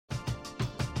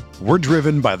We're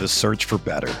driven by the search for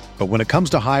better. But when it comes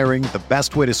to hiring, the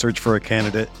best way to search for a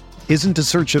candidate isn't to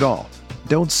search at all.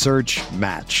 Don't search,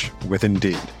 match with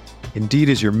Indeed. Indeed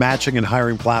is your matching and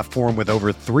hiring platform with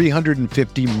over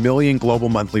 350 million global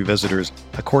monthly visitors,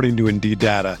 according to Indeed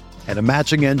data, and a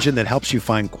matching engine that helps you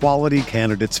find quality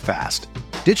candidates fast.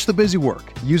 Ditch the busy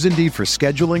work. Use Indeed for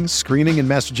scheduling, screening, and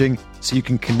messaging so you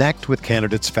can connect with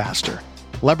candidates faster.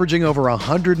 Leveraging over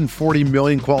 140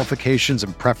 million qualifications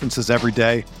and preferences every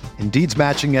day, Indeed's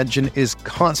matching engine is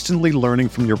constantly learning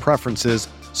from your preferences,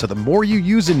 so the more you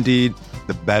use Indeed,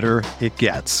 the better it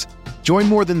gets. Join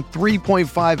more than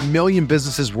 3.5 million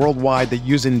businesses worldwide that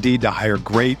use Indeed to hire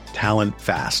great talent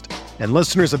fast. And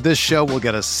listeners of this show will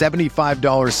get a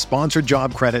 $75 sponsored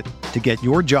job credit to get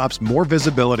your jobs more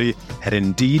visibility at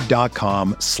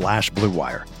Indeed.com/Blue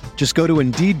Wire. Just go to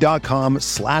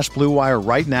Indeed.com/Blue Wire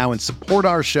right now and support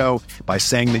our show by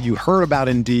saying that you heard about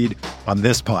Indeed on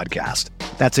this podcast.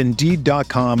 That's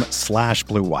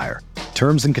Indeed.com/Blue Wire.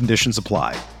 Terms and conditions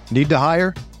apply. Need to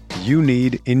hire? You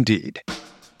need Indeed.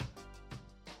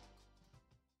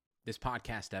 This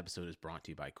podcast episode is brought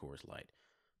to you by Coors Light.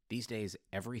 These days,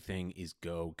 everything is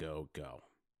go, go, go.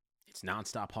 It's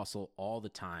nonstop hustle all the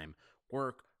time.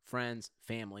 Work, friends,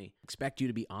 family, expect you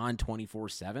to be on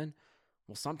 24/7.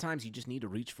 Well, sometimes you just need to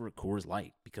reach for a Coors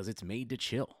Light because it's made to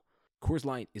chill. Coors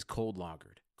Light is cold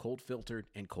lagered, cold filtered,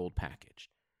 and cold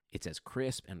packaged. It's as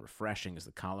crisp and refreshing as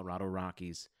the Colorado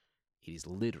Rockies. It is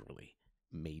literally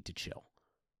made to chill.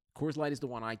 Coors Light is the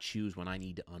one I choose when I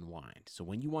need to unwind. So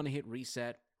when you want to hit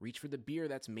reset, reach for the beer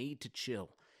that's made to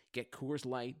chill. Get Coors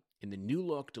Light in the new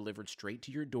look delivered straight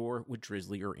to your door with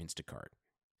Drizzly or Instacart.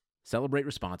 Celebrate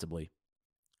responsibly.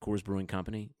 Coors Brewing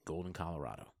Company, Golden,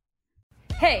 Colorado.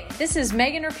 Hey, this is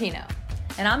Megan Rapinoe.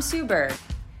 And I'm Sue Bird.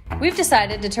 We've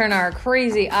decided to turn our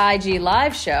crazy IG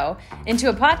live show into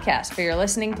a podcast for your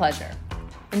listening pleasure.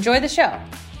 Enjoy the show.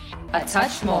 A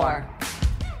Touch More.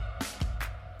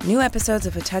 New episodes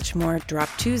of A Touch More drop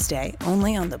Tuesday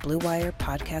only on the Blue Wire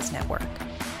Podcast Network.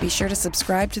 Be sure to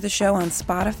subscribe to the show on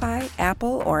Spotify,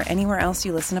 Apple, or anywhere else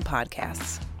you listen to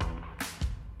podcasts.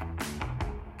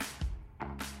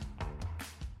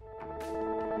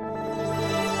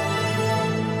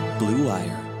 Blue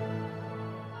Wire.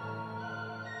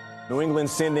 New England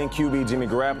sending QB Jimmy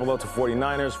Garoppolo to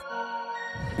 49ers.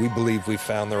 We believe we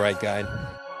found the right guy.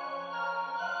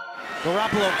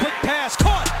 Garoppolo, quick pass,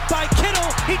 caught by Kittle.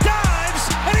 He dives,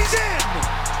 and he's in.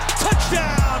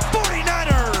 Touchdown,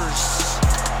 49ers.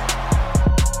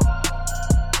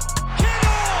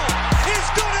 Kittle is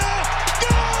gonna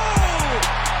go.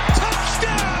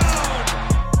 Touchdown.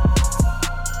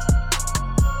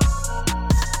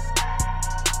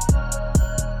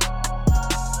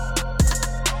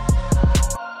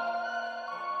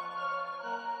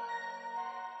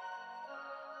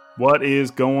 What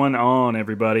is going on,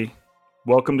 everybody?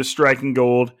 Welcome to Striking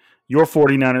Gold, your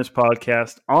 49ers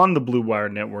podcast on the Blue Wire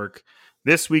Network.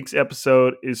 This week's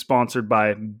episode is sponsored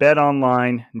by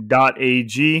betonline.ag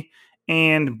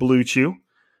and Blue Chew.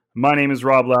 My name is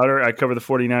Rob Louder. I cover the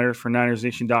 49ers for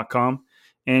NinersNation.com.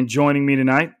 And joining me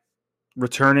tonight,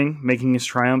 making his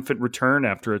triumphant return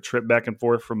after a trip back and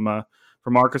forth from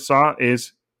Arkansas,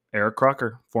 is Eric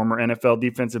Crocker, former NFL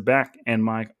defensive back and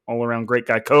my all-around great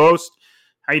guy co-host.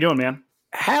 How you doing, man?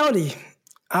 Howdy.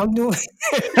 I'm doing.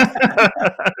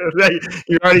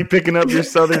 You're already picking up your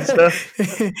Southern stuff.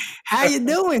 How you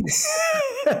doing?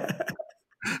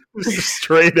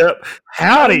 Straight up,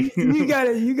 howdy. You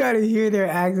gotta hear their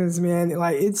accents, man.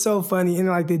 Like, it's so funny, and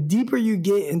like the deeper you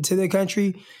get into the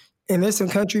country, and there's some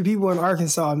country people in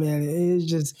Arkansas, man. It's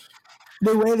just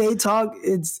the way they talk.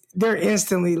 They're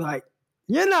instantly like,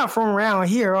 "You're not from around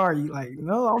here, are you?" Like,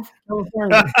 no, I'm from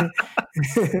California.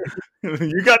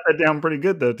 You got that down pretty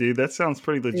good, though, dude. That sounds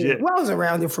pretty legit. Yeah, well, I was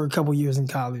around it for a couple years in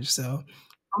college, so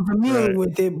I'm familiar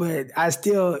with it, but I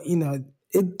still,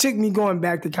 it took me going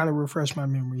back to kind of refresh my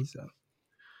memory. So,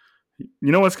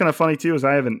 you know what's kind of funny, too, is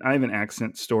I have an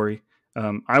accent story.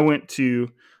 I went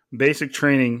to basic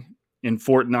training in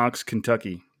Fort Knox,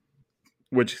 Kentucky,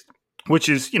 which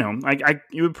is, you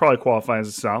would probably qualify as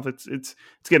the South. It's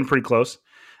getting pretty close.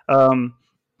 And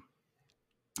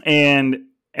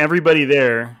everybody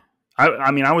there,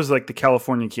 I was like the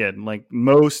California kid. Like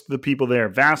most of the people there,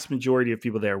 vast majority of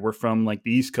people there were from like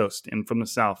the East Coast and from the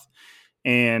South.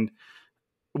 And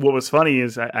what was funny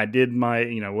is I did my,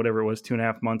 whatever it was,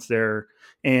 2.5 months there.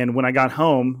 And when I got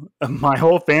home, my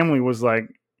whole family was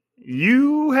like,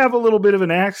 "You have a little bit of an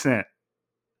accent."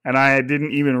 And I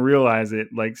didn't even realize it,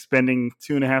 like spending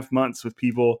 2.5 months with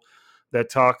people that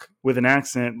talk with an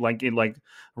accent, like it like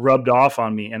rubbed off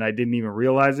on me and I didn't even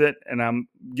realize it. And I'm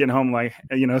getting home like,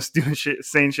 doing shit,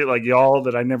 saying shit like y'all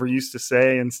that I never used to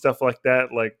say and stuff like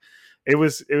that. Like it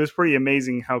was pretty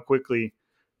amazing how quickly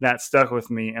that stuck with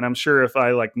me. And I'm sure if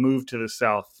I like moved to the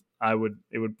South, a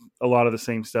lot of the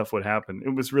same stuff would happen. It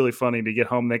was really funny to get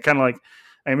home. They kind of like,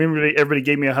 I remember everybody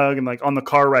gave me a hug, and like on the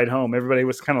car ride home, everybody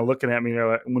was kind of looking at me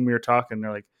when we were talking.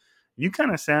 They're like, "You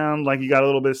kind of sound like you got a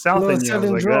little bit of South in you." I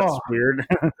was like, draw. "That's weird."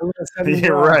 Yeah,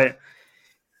 right.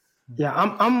 Yeah,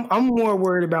 I'm more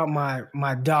worried about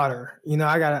my daughter.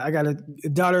 I got a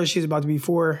daughter. She's about to be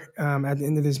 4 at the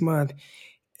end of this month,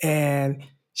 and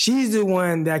she's the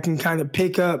one that can kind of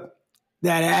pick up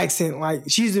that accent. Like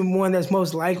she's the one that's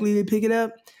most likely to pick it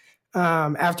up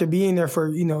after being there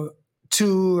for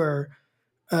 2 or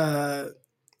a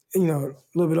little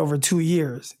bit over 2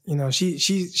 years.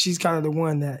 She's kind of the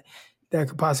one that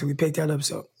could possibly pick that up.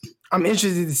 So I'm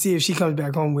interested to see if she comes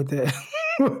back home with that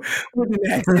with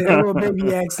an accent, a little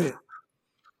baby accent.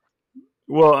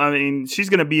 Well, I mean, she's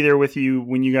going to be there with you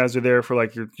when you guys are there for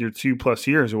like your 2+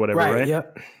 years or whatever, right?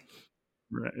 Yep.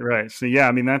 Right. So yeah,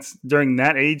 I mean, that's during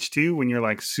that age too, when you're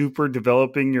like super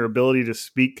developing your ability to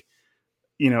speak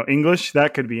English.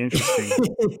 That could be interesting.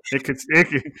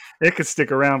 it could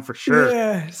stick around for sure.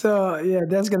 Yeah. So yeah,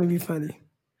 that's gonna be funny.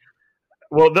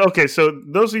 Well, okay. So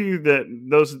those of you that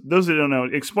don't know,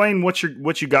 explain what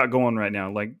you got going right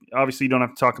now. Like, obviously, you don't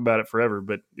have to talk about it forever,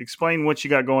 but explain what you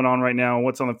got going on right now,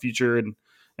 what's on the future, and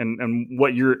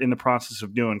what you're in the process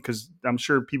of doing. Because I'm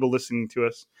sure people listening to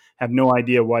us have no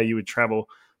idea why you would travel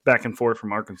back and forth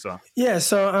from Arkansas. Yeah,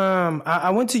 so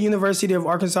I went to University of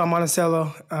Arkansas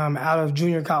Monticello out of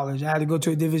junior college. I had to go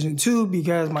to a Division II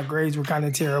because my grades were kind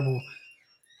of terrible.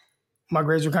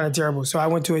 So I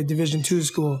went to a Division II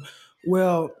school.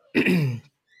 Well,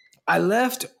 I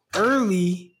left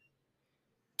early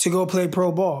to go play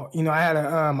pro ball. I had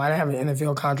I didn't have an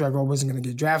NFL contract, or I wasn't going to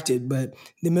get drafted. But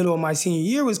the middle of my senior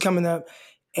year was coming up,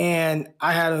 and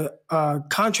I had a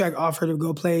contract offer to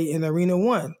go play in Arena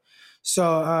 1. So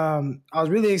I was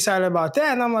really excited about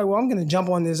that. And I'm like, well, I'm going to jump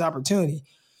on this opportunity.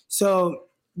 So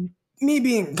me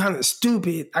being kind of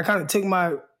stupid, I kind of took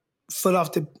my foot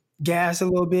off the gas a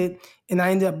little bit. And I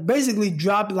ended up basically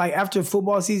dropped, like after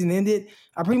football season ended,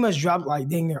 I pretty much dropped like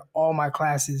dang near all my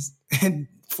classes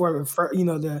for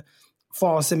the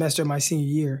fall semester of my senior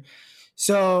year.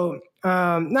 So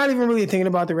not even really thinking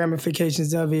about the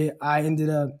ramifications of it. I ended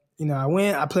up,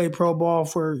 I played pro ball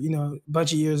for, a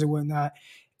bunch of years and whatnot.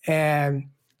 And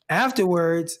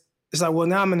afterwards, it's like, well,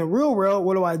 now I'm in the real world.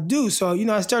 What do I do? So,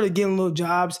 I started getting little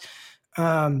jobs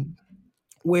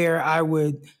where I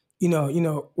would,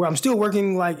 where I'm still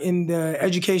working like in the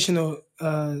educational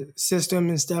system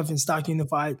and stuff in Stock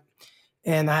Unified.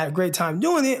 And I had a great time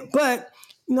doing it. But,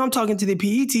 I'm talking to the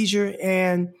PE teacher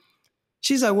and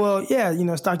she's like, well,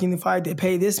 yeah, Stock Unified, they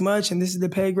pay this much and this is the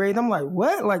pay grade. I'm like,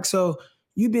 what? Like, so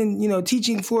you've been,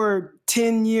 teaching for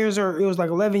 10 years or it was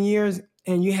like 11 years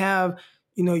and you have,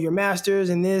 your master's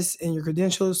and this and your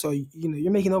credentials. So,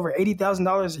 you're making over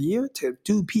 $80,000 a year to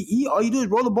do PE. All you do is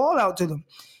roll the ball out to them.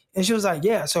 And she was like,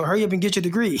 yeah, so hurry up and get your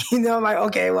degree. I'm like,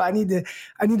 okay, well, I need to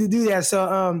do that.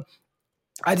 So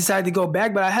I decided to go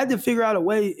back, but I had to figure out a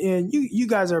way. And you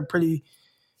guys are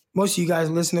most of you guys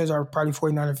listeners are probably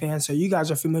 49er fans. So you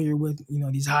guys are familiar with,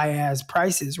 these high ass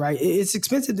prices, right? It's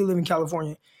expensive to live in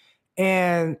California.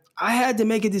 And I had to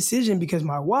make a decision because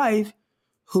my wife,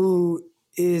 who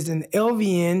is an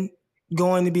LVN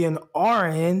going to be an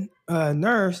RN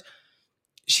nurse,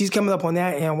 she's coming up on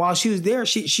that. And while she was there,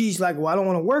 she's like, well, I don't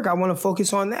want to work. I want to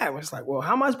focus on that. It's like, well,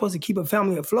 how am I supposed to keep a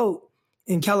family afloat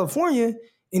in California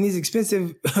in these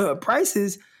expensive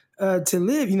prices to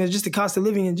live, just the cost of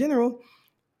living in general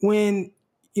when,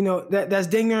 that's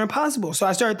dang near impossible. So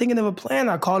I started thinking of a plan.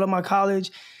 I called up my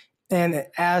college and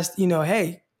asked,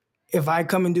 hey, if I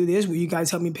come and do this, will you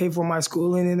guys help me pay for my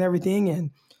schooling and everything?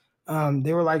 And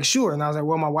they were like, sure. And I was like,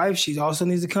 well, my wife, she also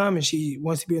needs to come and she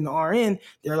wants to be in the RN.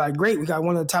 They're like, great. We got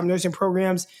one of the top nursing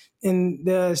programs in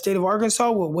the state of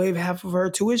Arkansas. We'll waive half of her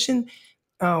tuition,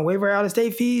 waive her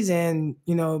out-of-state fees and,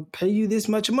 pay you this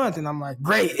much a month. And I'm like,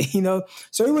 great.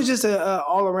 So it was just a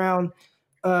all-around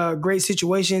great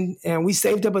situation. And we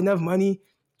saved up enough money,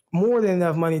 more than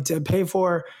enough money to pay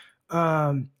for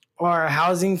our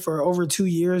housing for over 2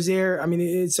 years there. I mean,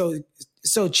 it's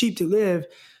so cheap to live.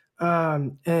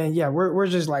 And yeah, we're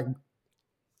just like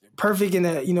perfect in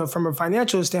that, from a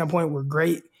financial standpoint, we're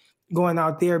great going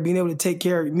out there, being able to take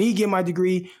care of me, get my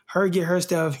degree, her get her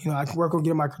stuff. I can work on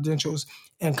getting my credentials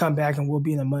and come back and we'll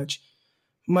be in a much,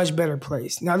 much better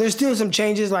place. Now there's still some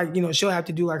changes, like, she'll have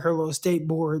to do like her little state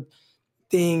board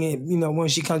thing, and, when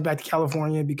she comes back to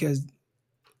California, because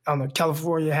I don't know,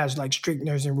 California has like strict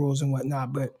nursing rules and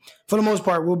whatnot, but for the most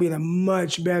part, we'll be in a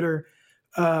much better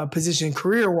position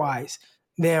career-wise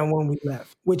than when we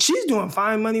left. Which she's doing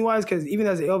fine money-wise because even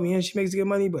as an LVN, she makes good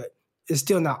money, but it's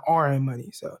still not RN money.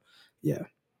 So, yeah.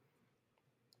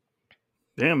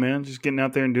 Damn, man, just getting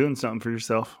out there and doing something for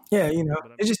yourself. Yeah,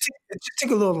 it just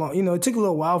took a little long. It took a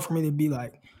little while for me to be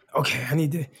like, okay, I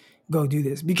need to go do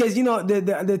this because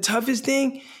the toughest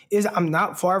thing is I'm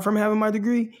not far from having my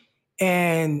degree,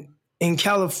 and in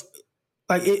California,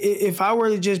 like if I were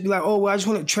to just be like, oh well, I just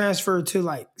want to transfer to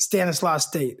like Stanislaus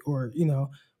State or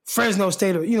Fresno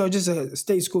State or just a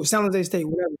state school, San Jose State,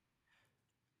 whatever.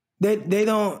 They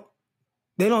don't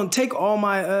take all of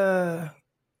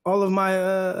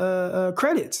my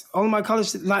credits, all of my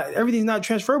college, everything's not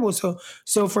transferable. So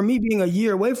for me being a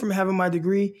year away from having my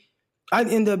degree, I'd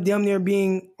end up damn near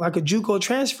being like a JUCO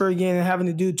transfer again and having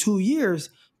to do 2 years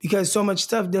because so much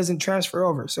stuff doesn't transfer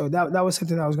over. So that was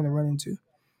something I was going to run into.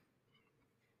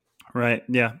 Right.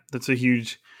 Yeah. That's a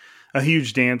huge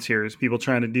dance here is people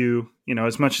trying to do,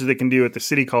 as much as they can do at the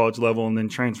city college level and then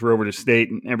transfer over to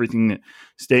state and everything that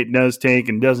state does take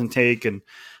and doesn't take and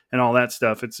all that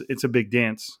stuff. It's a big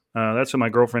dance. That's what my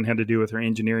girlfriend had to do with her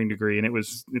engineering degree. And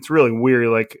it's really weird.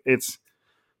 Like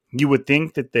you would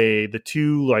think that the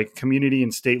two like community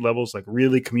and state levels like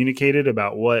really communicated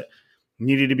about what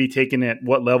needed to be taken at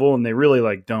what level. And they really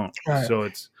like don't. Right. So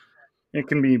it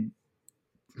can be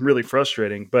really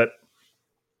frustrating, but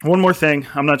one more thing.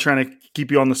 I'm not trying to keep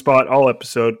you on the spot all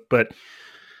episode, but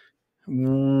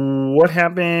what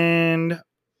happened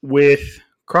with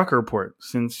Crocker Report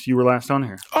since you were last on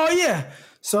here? Oh yeah.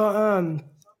 So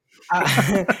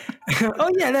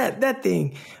that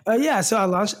thing. So I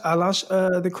launched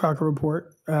the Crocker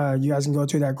Report. You guys can go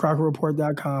to that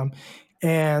crockerreport.com.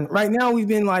 And right now we've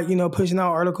been like, pushing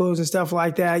out articles and stuff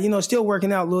like that, still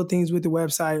working out little things with the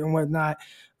website and whatnot.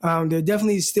 There are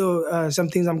definitely still some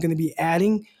things I'm going to be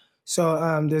adding.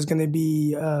 So there's going to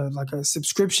be like a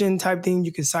subscription type thing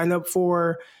you can sign up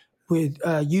for with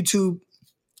YouTube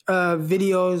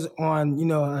videos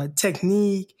on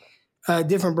technique,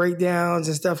 different breakdowns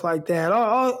and stuff like that.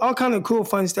 All kind of cool,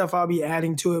 fun stuff I'll be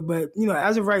adding to it. But,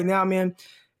 as of right now, man,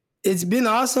 it's been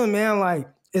awesome, man. Like,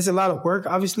 it's a lot of work,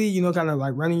 obviously, kind of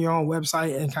like running your own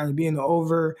website and kind of being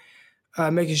over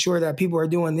making sure that people are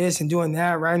doing this and doing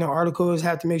that, writing articles,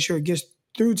 have to make sure it gets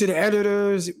through to the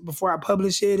editors before I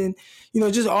publish it, and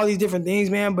just all these different things,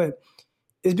 man. But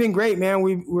it's been great, man.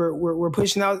 We're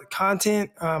pushing out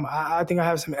content. I think I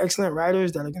have some excellent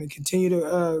writers that are going to continue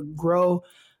to grow.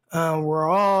 We're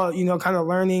all kind of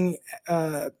learning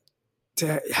to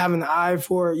have an eye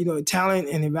for talent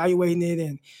and evaluating it,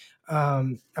 and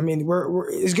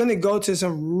it's going to go to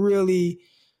some really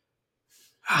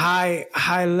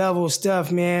high level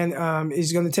stuff, man.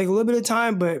 It's going to take a little bit of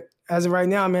time, but as of right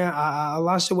now, man, I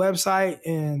launched the website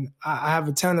and I have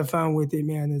a ton of fun with it,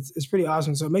 man. It's pretty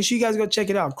awesome. So make sure you guys go check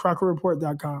it out,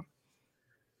 crockerreport.com.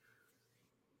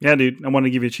 Yeah, dude, I want to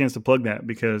give you a chance to plug that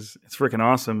because it's freaking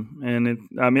awesome. And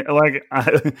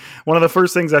one of the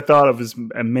first things I thought of is,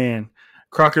 man,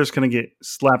 Crocker's going to get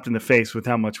slapped in the face with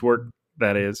how much work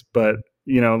that is. But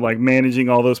like managing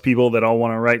all those people that all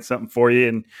want to write something for you.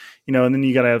 And, and then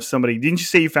you got to have somebody. Didn't you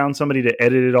say you found somebody to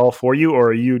edit it all for you, or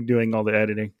are you doing all the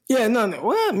editing? Yeah, no.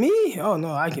 What, me? Oh,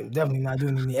 no, I can definitely not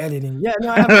doing any editing. Yeah, no,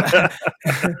 I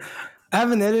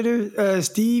have an editor,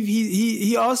 Steve.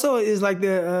 He also is like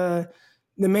the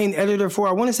main editor for,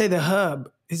 I want to say The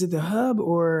Hub. Is it The Hub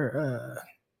or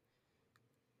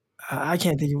I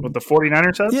can't think of it. What, the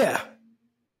 49ers Hub? Yeah.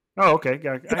 Oh, okay.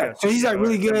 So he's like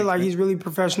really good. Like he's really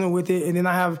professional with it. And then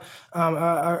I have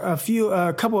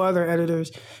a couple other editors.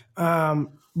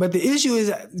 But the issue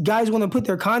is guys want to put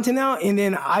their content out and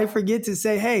then I forget to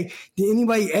say, hey, did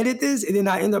anybody edit this? And then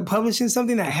I end up publishing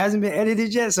something that hasn't been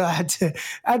edited yet. So I had to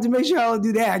make sure I don't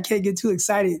do that. I can't get too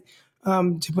excited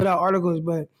to put out articles.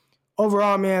 But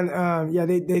overall, man,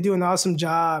 they do an awesome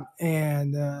job.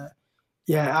 And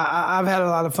I've had a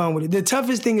lot of fun with it. The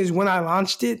toughest thing is when I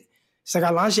launched it. It's like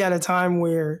I launched it at a time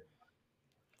where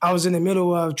I was in the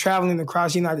middle of traveling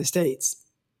across the United States.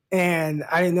 And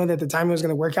I didn't know that the timing was going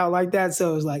to work out like that.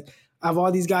 So it was like, I have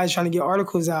all these guys trying to get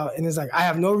articles out. And it's like, I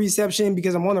have no reception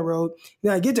because I'm on the road.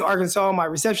 Then I get to Arkansas. My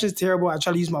reception is terrible. I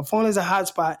try to use my phone as a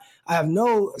hotspot. I have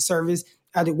no service.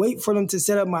 I had to wait for them to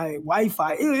set up my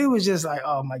Wi-Fi. It was just like,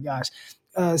 oh, my gosh.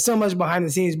 So much behind the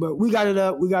scenes. But we got it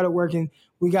up. We got it working.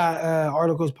 We got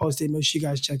articles posted. Make sure you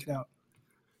guys check it out.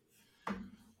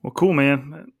 Well, cool,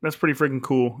 man. That's pretty freaking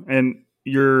cool. And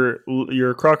your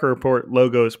Crocker Report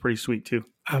logo is pretty sweet too.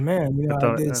 Oh man,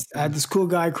 I had this cool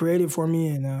guy create it for me,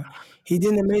 and he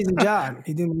did an amazing job.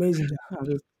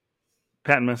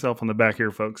 patting myself on the back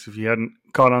here, folks, if you hadn't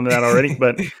caught on to that already.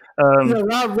 But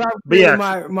Rob but yeah,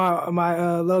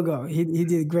 my logo. He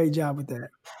did a great job with that.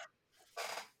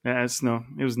 yeah,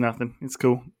 it was nothing. It's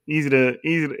cool.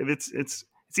 It's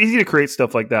easy to create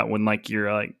stuff like that when like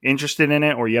you're like interested in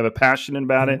it or you have a passion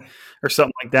about it or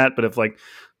something like that. But if like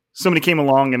somebody came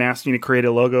along and asked me to create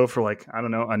a logo for like, I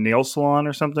don't know, a nail salon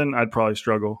or something, I'd probably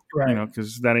struggle, Right.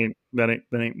 because that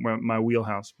ain't my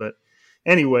wheelhouse. But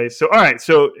anyway, so all right,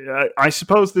 so I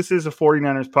suppose this is a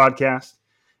 49ers podcast,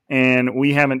 and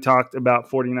we haven't talked about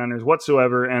 49ers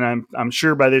whatsoever. And I'm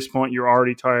sure by this point you're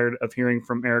already tired of hearing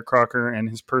from Eric Crocker and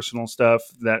his personal stuff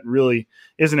that really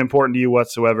isn't important to you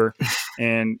whatsoever.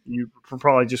 And you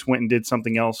probably just went and did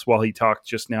something else while he talked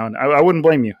just now. And I wouldn't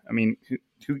blame you. I mean,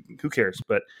 who cares?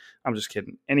 But I'm just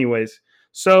kidding. Anyways,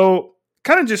 so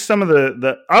kind of just some of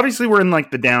the obviously we're in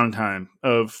like the downtime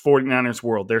of 49ers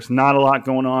world. There's not a lot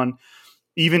going on.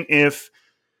 Even if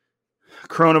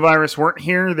coronavirus weren't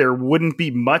here, there wouldn't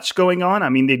be much going on. I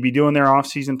mean, they'd be doing their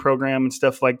off-season program and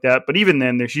stuff like that. But even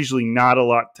then, there's usually not a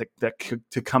lot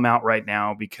to come out right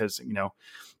now because,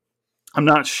 I'm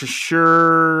not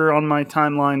sure on my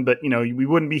timeline, but, we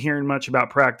wouldn't be hearing much about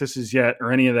practices yet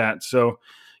or any of that. So,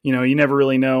 you never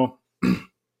really know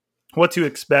what to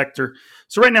expect.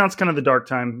 So right now it's kind of the dark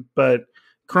time, but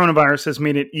coronavirus has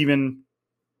made it even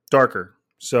darker.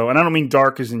 So, and I don't mean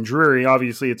dark as in dreary.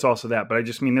 Obviously, it's also that, but I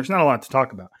just mean there's not a lot to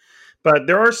talk about. But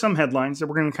there are some headlines that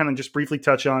we're going to kind of just briefly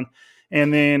touch on,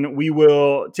 and then we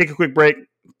will take a quick break,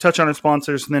 touch on our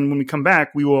sponsors, and then when we come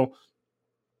back, we will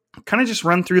kind of just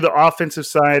run through the offensive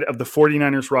side of the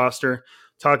 49ers roster,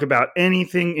 talk about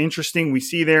anything interesting we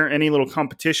see there, any little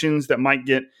competitions that might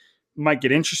get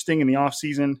interesting in the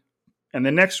offseason, and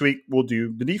then next week we'll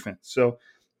do the defense. So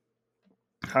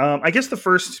I guess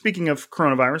speaking of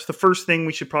coronavirus, the first thing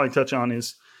we should probably touch on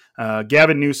is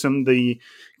Gavin Newsom, the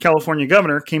California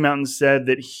governor, came out and said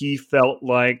that he felt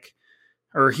like,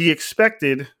 or he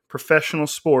expected professional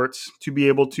sports to be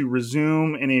able to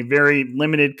resume in a very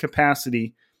limited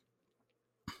capacity.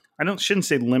 Shouldn't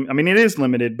say limit. I mean, it is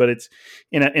limited, but it's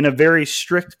in a very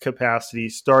strict capacity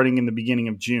starting in the beginning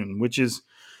of June, which is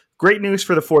great news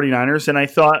for the 49ers. And I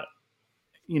thought,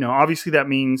 obviously that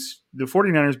means the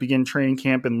 49ers begin training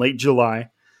camp in late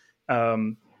July.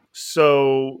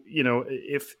 So,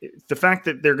 if the fact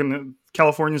that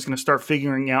California is going to start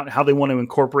figuring out how they want to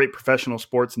incorporate professional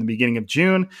sports in the beginning of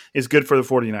June is good for the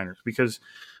 49ers, because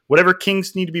whatever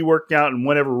kinks need to be worked out and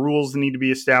whatever rules need to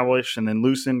be established and then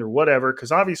loosened or whatever, because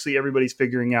obviously everybody's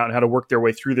figuring out how to work their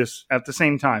way through this at the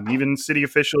same time, even city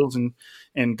officials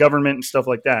and government and stuff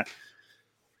like that.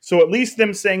 So at least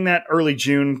them saying that early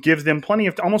June gives them plenty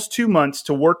of almost 2 months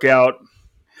to work out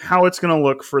how it's going to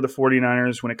look for the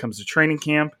 49ers when it comes to training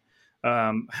camp,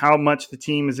 how much the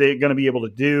team is going to be able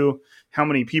to do, how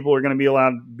many people are going to be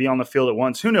allowed to be on the field at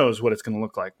once. Who knows what it's going to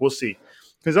look like? We'll see.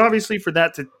 Because obviously for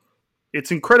that it's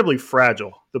incredibly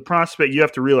fragile. The prospect, you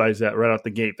have to realize that right out the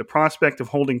gate. The prospect of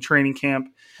holding training camp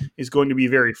is going to be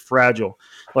very fragile.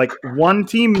 Like one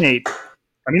teammate,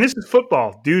 I mean, this is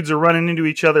football. Dudes are running into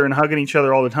each other and hugging each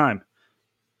other all the time.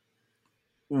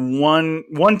 One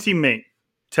teammate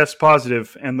tests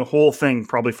positive and the whole thing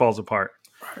probably falls apart.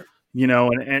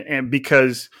 And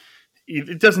because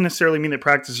it doesn't necessarily mean that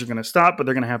practices are going to stop, but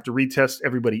they're going to have to retest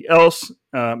everybody else.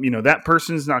 That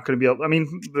person's not going to be able. I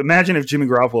mean, imagine if Jimmy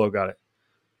Garoppolo got it.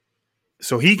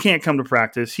 So he can't come to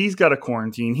practice. He's got a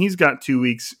quarantine. He's got 2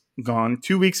 weeks gone.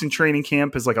 2 weeks in training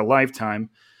camp is like a lifetime.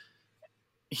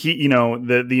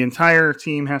 The entire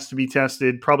team has to be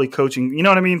tested, probably coaching. You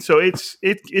know what I mean? So it's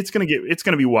going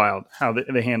to be wild how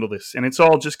they handle this. And it's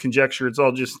all just conjecture. It's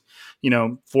all just,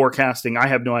 forecasting. I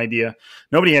have no idea.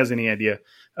 Nobody has any idea.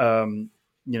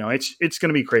 It's going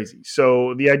to be crazy.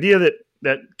 So the idea that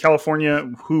California,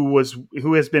 who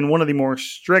has been one of the more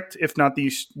strict, if not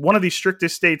one of the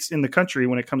strictest states in the country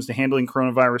when it comes to handling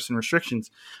coronavirus and restrictions,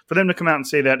 for them to come out and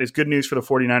say that is good news for the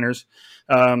 49ers.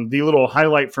 The little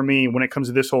highlight for me when it comes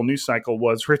to this whole news cycle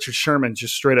was Richard Sherman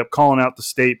just straight up calling out the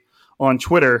state on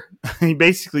Twitter. He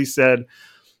basically said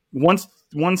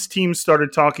once teams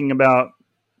started talking about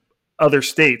other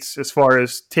states as far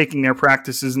as taking their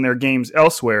practices and their games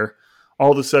elsewhere,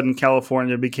 all of a sudden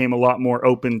California became a lot more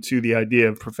open to the idea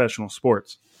of professional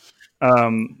sports,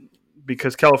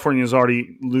 because California is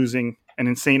already losing an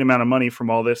insane amount of money from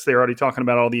all this. They're already talking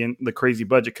about all the crazy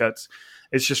budget cuts.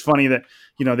 It's just funny that,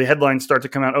 the headlines start to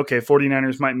come out. Okay,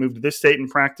 49ers might move to this state in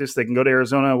practice. They can go to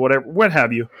Arizona, whatever, what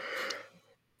have you.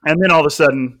 And then all of a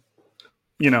sudden,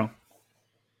 the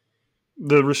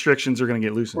restrictions are going to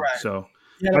get loosened. Right. So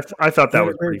yeah, I thought that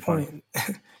was pretty funny.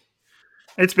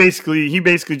 It's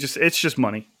just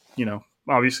money,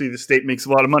 obviously the state makes a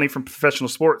lot of money from professional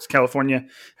sports. California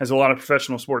has a lot of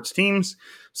professional sports teams,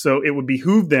 so it would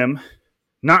behoove them,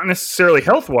 not necessarily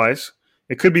health-wise.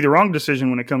 It could be the wrong decision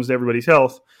when it comes to everybody's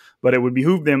health, but it would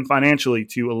behoove them financially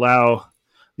to allow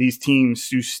these teams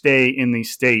to stay in the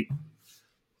state.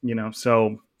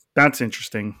 So that's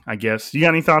interesting, I guess. You got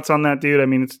any thoughts on that, dude? I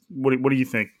mean, what do you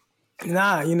think?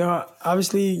 Nah,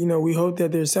 obviously, we hope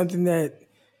that there's something that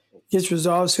gets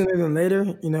resolved sooner than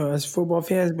later, as football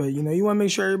fans. But, you want to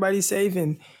make sure everybody's safe.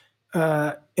 And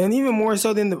even more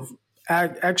so than the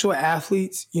actual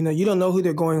athletes, you don't know who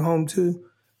they're going home to.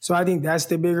 So I think that's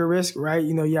the bigger risk, right?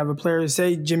 You have a player,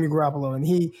 say Jimmy Garoppolo, and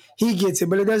he gets it,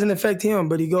 but it doesn't affect him.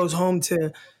 But he goes home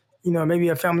to, maybe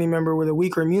a family member with a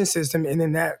weaker immune system, and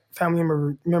then that family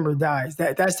member dies.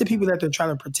 That's the people that they're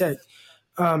trying to protect,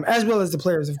 as well as the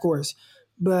players, of course.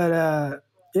 But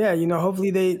yeah, hopefully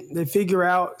they figure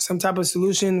out some type of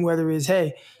solution, whether it's,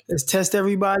 hey, let's test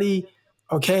everybody.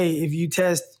 Okay, if you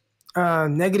test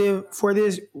negative for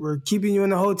this, we're keeping you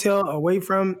in the hotel away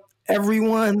from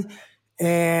everyone,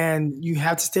 and you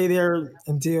have to stay there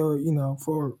until,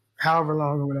 for however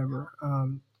long or whatever.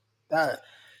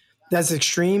 That's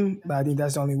extreme, but I think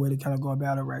that's the only way to kind of go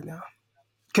about it right now.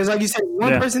 Because like you said,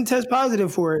 one person tests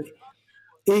positive for it,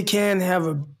 it can have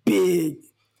a big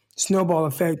snowball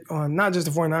effect on not just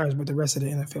the 49ers, but the rest of the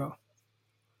NFL.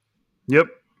 Yep.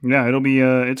 Yeah, it'll be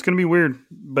it's going to be weird,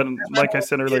 but like I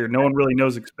said earlier, no one really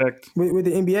knows expect. With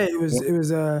the NBA, it was it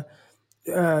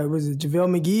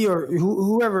JaVale McGee or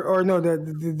whoever, or no,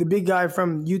 the big guy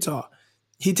from Utah.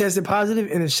 He tested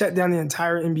positive and it shut down the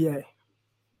entire NBA.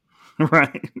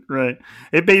 Right.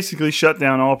 It basically shut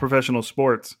down all professional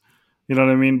sports. You know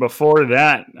what I mean? Before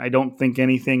that, I don't think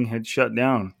anything had shut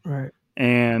down. Right.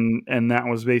 And that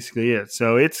was basically it.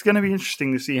 So it's going to be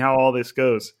interesting to see how all this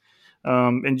goes.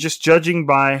 And just judging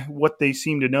by what they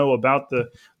seem to know about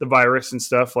the virus and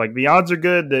stuff, like the odds are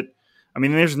good that, I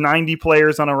mean, there's 90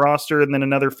 players on a roster and then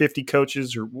another 50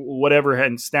 coaches or whatever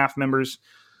and staff members.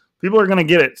 People are going to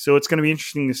get it. So it's going to be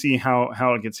interesting to see how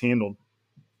it gets handled.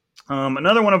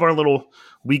 Another one of our little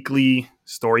weekly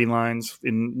storylines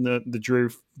in the dreary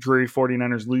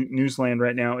 49ers newsland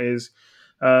right now is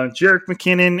Jerick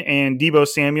McKinnon and Deebo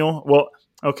Samuel. Well,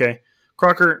 okay.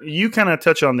 Crocker, you kind of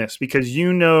touch on this because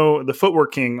you know the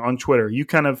Footwork King on Twitter. You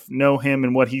kind of know him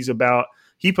and what he's about.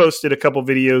 He posted a couple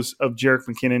videos of Jerick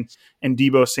McKinnon and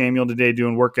Deebo Samuel today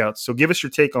doing workouts. So give us your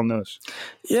take on those.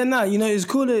 Yeah, it's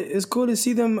cool to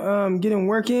see them getting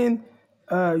work in.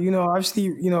 Obviously,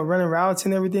 running routes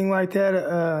and everything like that.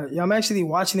 I'm actually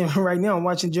watching it right now. I'm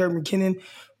watching Jerick McKinnon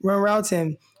run routes,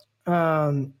 and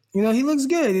he looks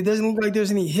good. It doesn't look like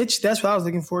there's any hitch. That's what I was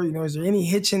looking for. Is there any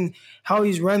hitch in how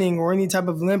he's running or any type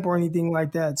of limp or anything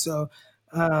like that? So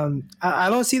I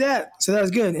don't see that. So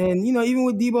that's good. And even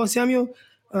with Deebo Samuel,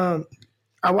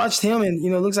 I watched him, and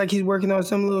it looks like he's working on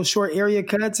some little short area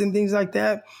cuts and things like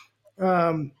that.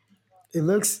 It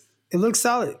looks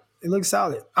solid. It looks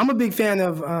solid. I'm a big fan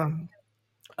of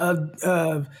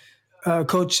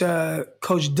Coach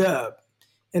Dub,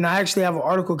 and I actually have an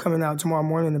article coming out tomorrow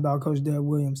morning about Coach Dub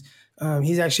Williams.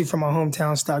 He's actually from my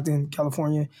hometown, Stockton,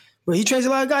 California, but he trains a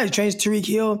lot of guys. He trains Tyreek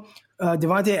Hill,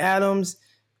 Devontae Adams,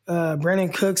 Brandon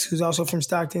Cooks, who's also from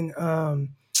Stockton.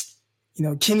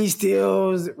 Kenny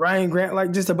Stills, Ryan Grant,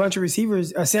 like just a bunch of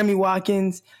receivers. Sammy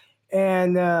Watkins,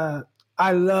 and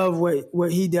I love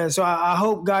what he does. So I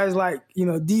hope guys like,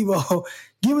 Deebo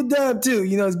give a dub too.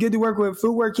 It's good to work with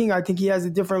Footwork King. I think he has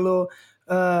a different little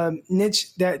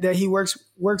niche that he works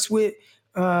with.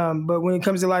 But when it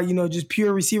comes to just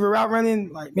pure receiver route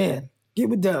running, man,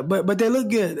 give a dub. But they look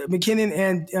good.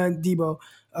 McKinnon and Deebo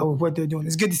with what they're doing.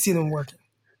 It's good to see them working.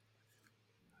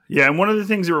 Yeah, and one of the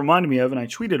things it reminded me of, and I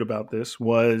tweeted about this,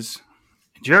 was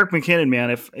Jerick McKinnon, man,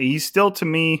 if he's still, to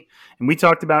me, and we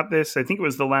talked about this, I think it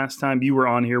was the last time you were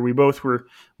on here, we both were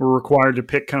required to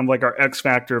pick kind of like our X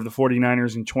factor of the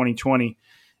 49ers in 2020.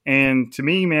 And to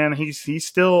me, man, he's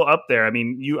still up there. I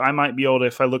mean, I might be able to,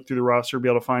 if I look through the roster, be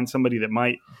able to find somebody that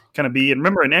might kind of be. And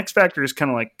remember, an X factor is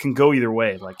kind of like can go either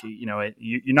way. Like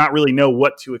you not really know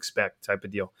what to expect type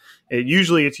of deal.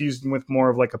 Usually, it's used with more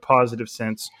of like a positive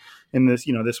sense. In this,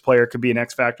 this player could be an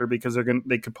X factor because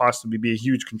they could possibly be a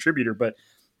huge contributor. But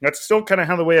that's still kind of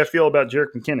how the way I feel about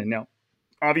Jerick McKinnon. Now,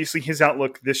 obviously, his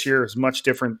outlook this year is much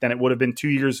different than it would have been 2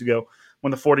 years ago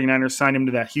when the 49ers signed him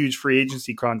to that huge free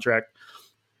agency contract.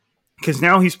 Because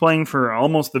now he's playing for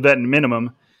almost the vet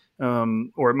minimum,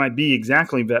 or it might be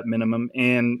exactly vet minimum.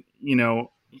 And,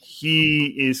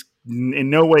 he is in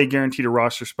no way guaranteed a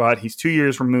roster spot. He's 2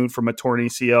 years removed from a torn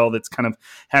ACL that's kind of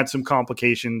had some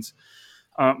complications.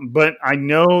 But I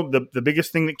know the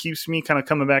biggest thing that keeps me kind of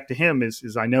coming back to him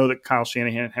is I know that Kyle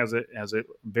Shanahan has a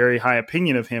very high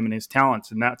opinion of him and his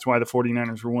talents, and that's why the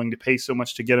 49ers were willing to pay so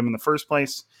much to get him in the first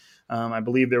place. I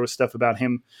believe there was stuff about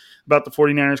the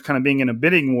 49ers kind of being in a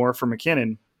bidding war for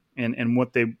McKinnon and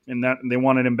that they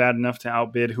wanted him bad enough to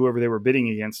outbid whoever they were bidding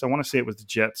against. I want to say it was the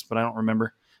Jets, but I don't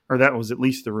remember, or that was at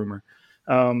least the rumor.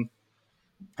 And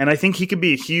I think he could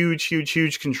be a huge, huge,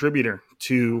 huge contributor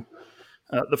to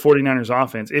the 49ers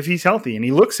offense if he's healthy, and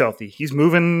he looks healthy. He's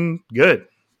moving good.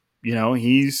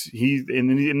 He's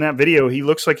in that video, he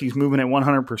looks like he's moving at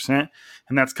 100%.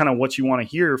 And that's kind of what you want to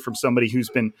hear from somebody who's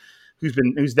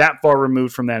that far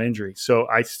removed from that injury. So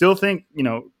I still think,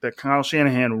 that Kyle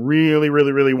Shanahan really,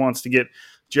 really, really wants to get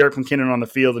Jerick McKinnon on the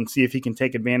field and see if he can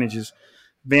take advantage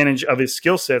of his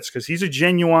skill sets, because he's a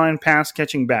genuine pass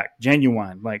catching back.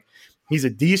 Genuine. Like, he's a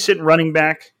decent running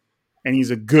back. And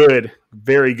he's a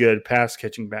very good pass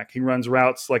catching back. He runs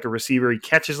routes like a receiver. He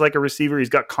catches like a receiver. He's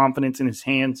got confidence in his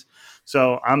hands.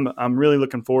 So I'm really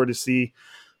looking forward to see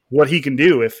what he can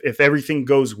do if everything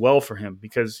goes well for him.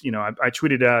 Because, I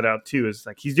tweeted that out too. It's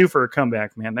like, he's due for a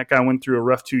comeback, man. That guy went through a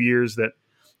rough 2 years that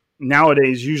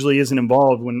nowadays usually isn't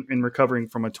involved in recovering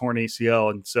from a torn ACL.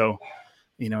 And so,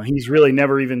 he's really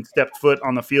never even stepped foot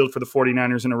on the field for the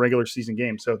 49ers in a regular season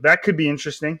game. So that could be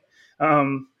interesting.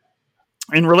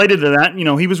 And related to that,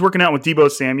 he was working out with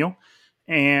Deebo Samuel,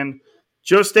 and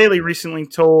Joe Staley recently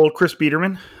told Chris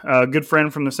Biederman, a good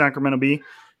friend from the Sacramento Bee,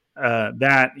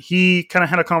 that he kind of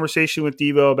had a conversation with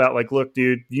Deebo about, like, look,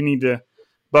 dude, you need to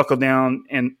buckle down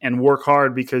and work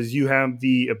hard, because you have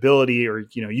the ability, or,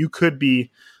 you could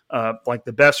be like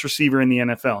the best receiver in the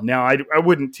NFL. Now, I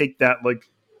wouldn't take that like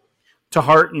to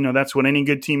heart. That's what any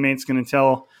good teammate's going to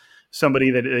tell somebody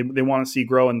that they want to see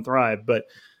grow and thrive. But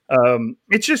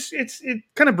it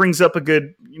kind of brings up a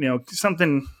good,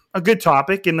 a good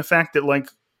topic in the fact that, like,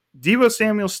 Deebo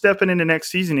Samuel's stepping into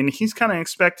next season, and he's kind of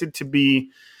expected to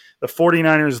be the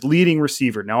 49ers leading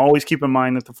receiver. Now, always keep in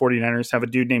mind that the 49ers have a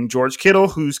dude named George Kittle,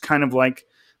 who's kind of like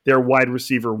their wide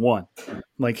receiver one.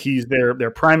 Like, he's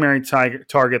their primary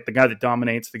target, the guy that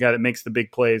dominates, the guy that makes the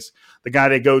big plays, the guy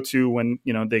they go to when,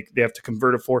 they have to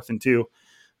convert a 4th and 2.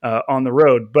 On the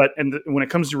road. But when it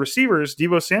comes to receivers,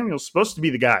 Deebo Samuel's supposed to be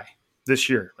the guy this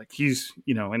year. Like, he's,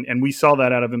 and we saw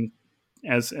that out of him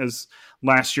as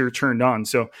last year turned on.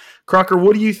 So, Crocker,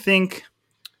 what do you think?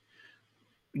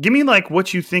 Give me, like,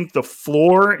 what you think the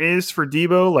floor is for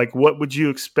Deebo. Like, what would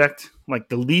you expect, like,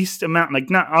 the least amount? Like,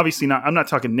 I'm not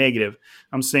talking negative.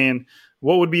 I'm saying,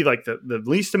 what would be like the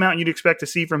least amount you'd expect to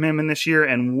see from him in this year,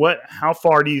 and how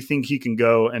far do you think he can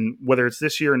go, and whether it's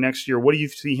this year or next year, what do you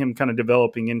see him kind of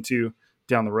developing into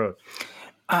down the road?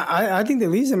 I think the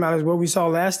least amount is what we saw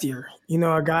last year.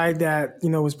 A guy that,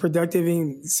 was productive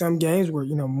in some games where,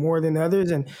 more than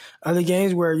others, and other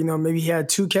games where, maybe he had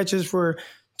 2 catches for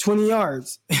 20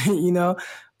 yards,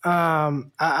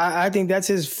 I think that's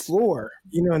his floor,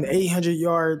 an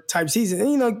 800-yard type season.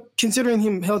 And, considering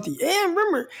him healthy. And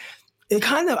remember, it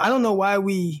kind of, I don't know why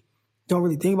we don't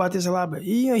really think about this a lot, but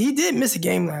he did miss a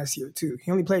game last year too.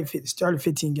 He only started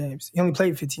 15 games. He only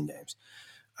played 15 games.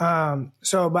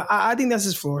 But I think that's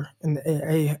his floor in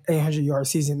the 800-yard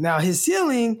season. Now, his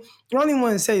ceiling, I don't even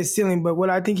want to say his ceiling, but what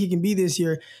I think he can be this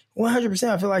year, 100%,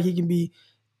 I feel like he can be,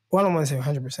 well, I don't want to say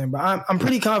 100%, but I'm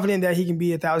pretty confident that he can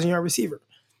be a 1,000-yard receiver.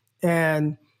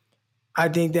 And I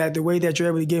think that the way that you're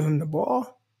able to give him the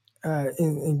ball,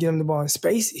 and get him the ball in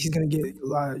space, he's going to get a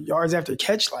lot of yards after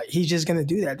catch. Like, he's just going to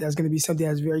do that. That's going to be something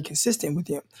that's very consistent with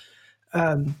him.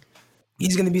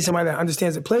 He's going to be somebody that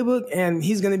understands the playbook, and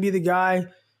he's going to be the guy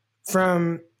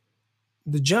from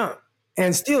the jump.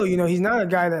 And still, he's not a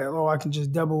guy that, I can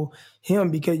just double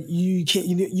him, because you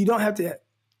don't have to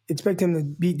expect him to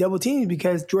beat double teams,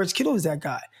 because George Kittle is that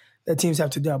guy that teams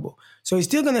have to double. So he's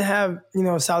still going to have,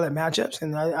 solid matchups.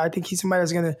 And I think he's somebody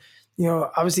that's going to,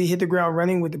 obviously hit the ground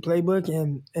running with the playbook,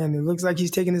 and it looks like he's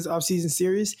taking this offseason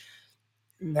serious.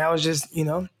 Now it's just,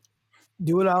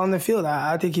 do it all on the field.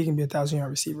 I think he can be a 1,000-yard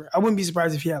receiver. I wouldn't be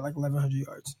surprised if he had like 1,100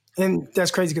 yards. And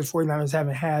that's crazy, because 49ers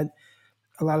haven't had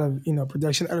a lot of,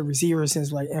 production out of receivers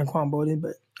since like Anquan Bolden,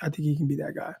 but I think he can be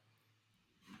that guy.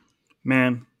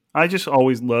 Man, I just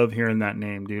always love hearing that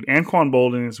name, dude. Anquan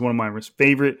Bolden is one of my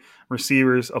favorite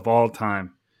receivers of all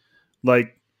time.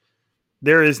 Like,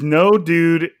 there is no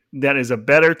dude that is a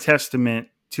better testament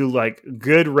to, like,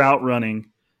 good route running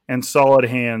and solid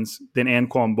hands than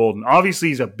Anquan Bolden. Obviously,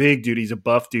 he's a big dude. He's a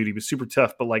buff dude. He was super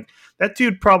tough. But, like, that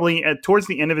dude probably, towards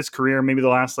the end of his career, maybe the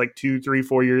last, like, 2, 3,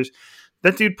 4 years,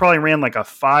 that dude probably ran, like, a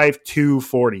 5.2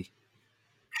 40.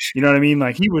 You know what I mean?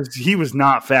 Like he was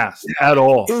not fast at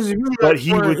all. It was really but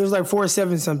it was like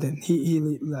 4.7 something. He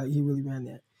really ran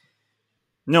that.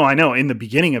 No, I know. In the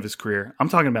beginning of his career, I'm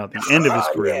talking about the end of his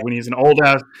career Yeah. when he's an old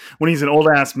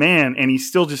ass man, and he's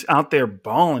still just out there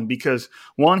balling because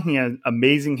one, he had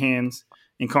amazing hands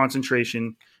and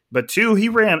concentration, but two, he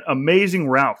ran amazing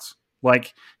routes.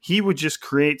 Like he would just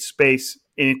create space,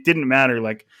 and it didn't matter.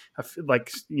 Like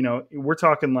we're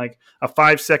talking like a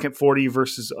 5-second 40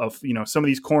 versus some of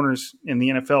these corners in the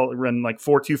NFL run like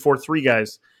 4.2, 4.3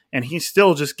 guys. And he's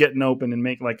still just getting open and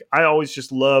I always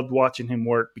just loved watching him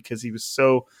work because he was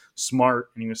so smart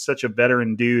and he was such a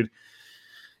veteran dude.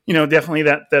 Definitely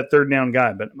that third down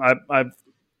guy. But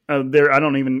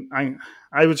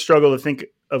I would struggle to think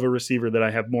of a receiver that I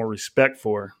have more respect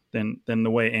for than the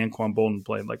way Anquan Bolden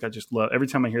played. Like I just love every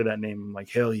time I hear that name, I'm like,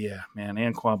 hell yeah, man,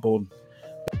 Anquan Bolden.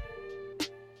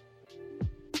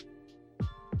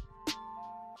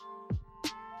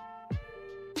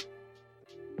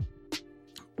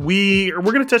 We're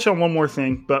going to touch on one more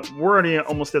thing, but we're already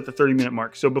almost at the 30-minute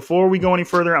mark. So before we go any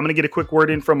further, I'm going to get a quick word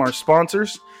in from our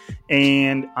sponsors,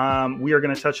 and we are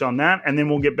going to touch on that, and then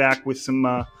we'll get back with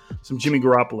some Jimmy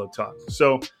Garoppolo talk.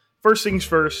 So first things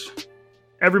first,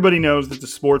 everybody knows that the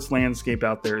sports landscape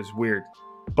out there is weird,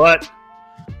 but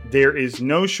there is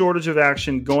no shortage of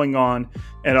action going on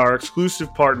at our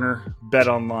exclusive partner,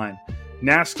 BetOnline.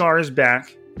 NASCAR is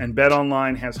back. And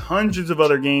BetOnline has hundreds of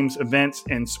other games, events,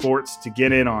 and sports to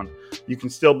get in on. You can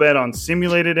still bet on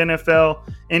simulated NFL,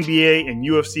 NBA, and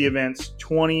UFC events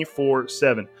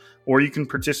 24/7. Or you can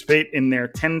participate in their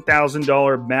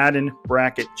 $10,000 Madden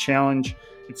Bracket Challenge.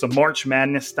 It's a March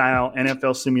Madness-style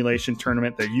NFL simulation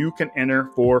tournament that you can enter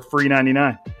for free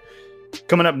 $99.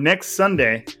 Coming up next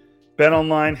Sunday,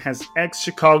 BetOnline has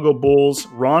ex-Chicago Bulls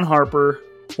Ron Harper,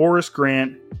 Horace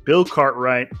Grant, Bill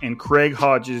Cartwright, and Craig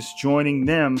Hodges joining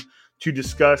them to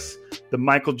discuss the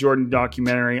Michael Jordan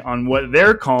documentary on what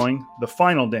they're calling the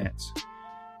Final Dance.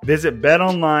 Visit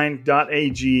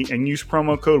betonline.ag and use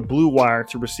promo code BLUEWIRE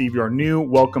to receive your new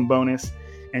welcome bonus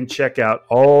and check out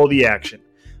all the action.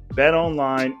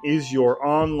 BetOnline is your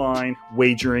online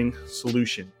wagering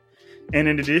solution. And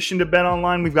in addition to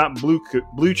BetOnline, we've got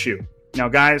Blue Chew. Now,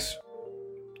 guys,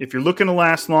 if you're looking to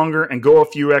last longer and go a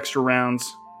few extra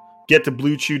rounds, get to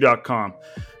BlueChew.com.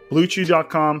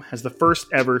 BlueChew.com has the first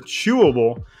ever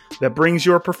chewable that brings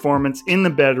your performance in the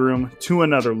bedroom to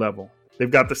another level.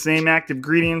 They've got the same active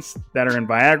ingredients that are in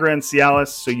Viagra and Cialis,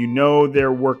 so you know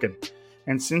they're working.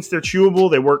 And since they're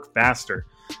chewable, they work faster.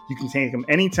 You can take them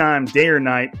anytime, day or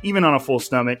night, even on a full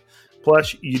stomach.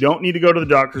 Plus, you don't need to go to the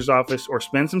doctor's office or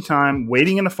spend some time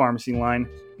waiting in the pharmacy line.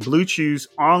 Blue Chew's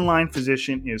online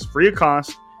physician is free of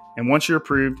cost, and once you're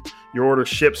approved, your order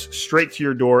ships straight to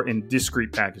your door in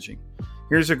discreet packaging.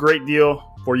 Here's a great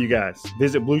deal for you guys.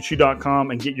 Visit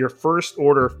BlueChew.com and get your first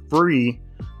order free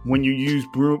when you use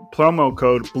promo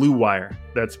code BLUEWIRE.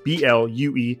 That's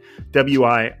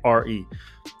BLUEWIRE.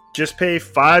 Just pay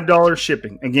 $5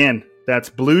 shipping. Again, that's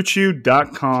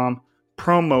BlueChew.com,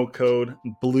 promo code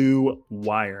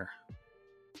BLUEWIRE.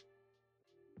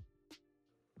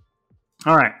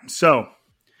 All right, so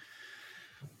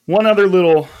one other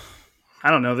little, I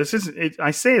don't know, this is,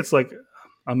 I say it's like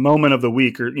a moment of the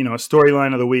week or, a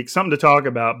storyline of the week, something to talk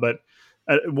about. But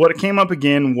what came up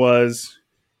again was,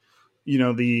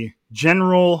 the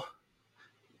general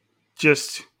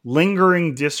just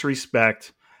lingering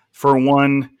disrespect for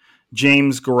one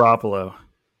James Garoppolo,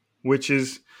 which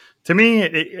is, to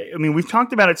me, we've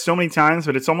talked about it so many times,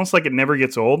 but it's almost like it never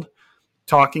gets old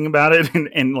talking about it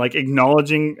and like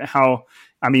acknowledging how,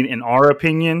 in our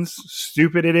opinions,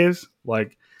 stupid it is.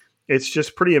 Like, it's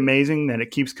just pretty amazing that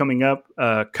it keeps coming up.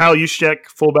 Kyle Juszczyk,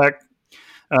 fullback,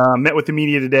 met with the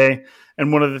media today,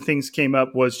 and one of the things came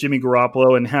up was Jimmy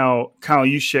Garoppolo and how Kyle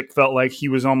Juszczyk felt like he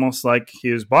was almost like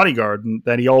his bodyguard and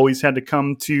that he always had to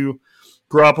come to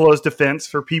Garoppolo's defense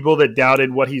for people that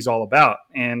doubted what he's all about.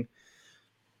 And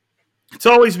it's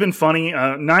always been funny.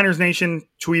 Niners Nation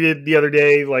tweeted the other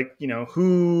day,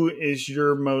 who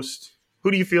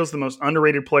do you feel is the most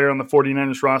underrated player on the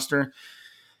 49ers roster?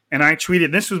 And I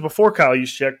tweeted, this was before Kyle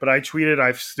Juszczyk, but I tweeted,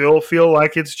 I still feel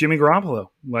like it's Jimmy Garoppolo.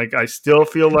 Like, I still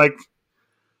feel like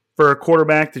for a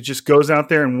quarterback that just goes out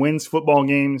there and wins football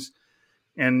games,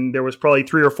 and there was probably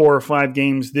 3 or 4 or 5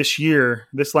 games this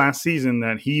last season,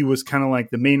 that he was kind of like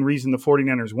the main reason the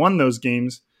 49ers won those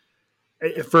games.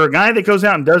 For a guy that goes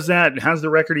out and does that, and has the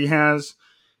record he has,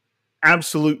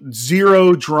 absolute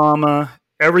zero drama,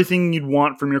 everything you'd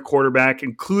want from your quarterback,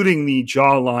 including the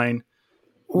jawline.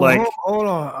 Well, hold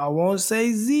on. I won't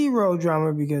say zero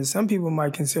drama because some people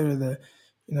might consider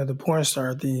the porn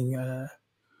star thing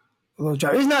a little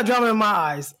drama. It's not drama in my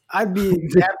eyes. I'd be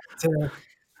happy to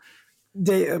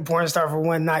date a porn star for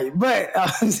one night, but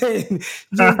I'm saying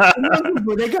just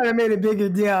people, they kind of made a bigger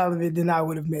deal out of it than I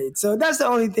would have made. So that's the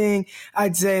only thing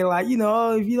I'd say. Like, you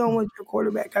know, if you don't want your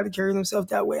quarterback kind of carrying himself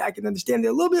that way, I can understand it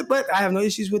a little bit, but I have no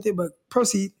issues with it. But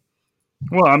proceed.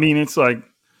 Well, I mean, it's like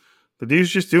the dude's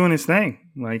just doing his thing.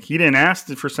 Like, he didn't ask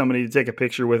for somebody to take a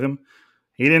picture with him.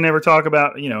 He didn't ever talk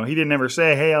about, you know, he didn't ever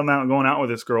say, hey, I'm out going out with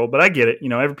this girl. But I get it. You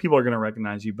know, every people are going to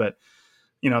recognize you. But,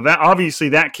 you know, that obviously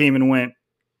that came and went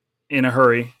in a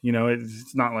hurry. You know,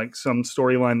 it's not like some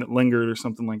storyline that lingered or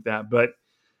something like that. But,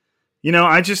 you know,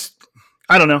 I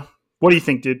don't know. What do you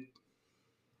think, dude?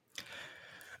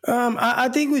 I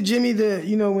think with Jimmy,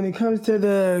 when it comes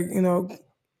to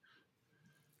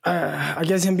I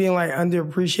guess him being like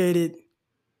underappreciated,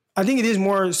 I think it is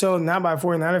more so not by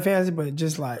 49er fans, but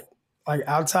just like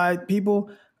outside people.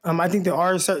 I think there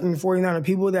are certain 49er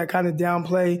people that kind of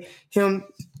downplay him.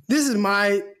 This is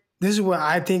what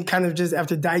I think, kind of just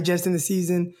after digesting the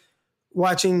season,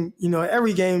 watching, you know,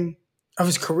 every game of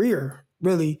his career,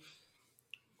 really.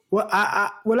 What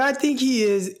I think he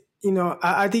is, you know,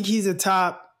 I think he's a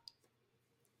top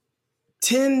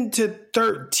 10 to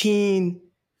 13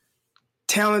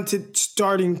 talented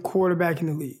starting quarterback in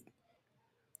the league.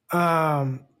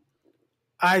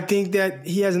 I think that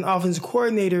he has an offensive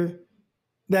coordinator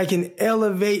that can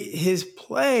elevate his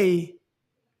play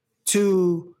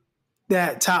to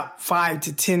that top 5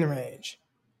 to 10 range.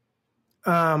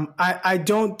 I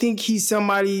don't think he's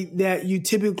somebody that you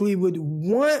typically would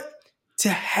want to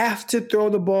have to throw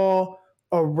the ball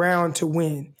around to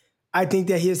win. I think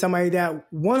that he is somebody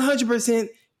that 100%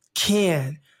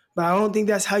 can, but I don't think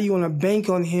that's how you want to bank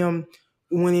on him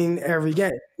winning every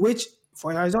game, which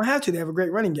 49ers don't have to. They have a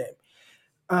great running game.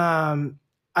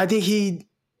 I think he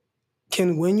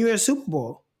can win you a Super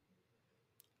Bowl.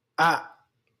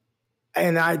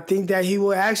 And I think that he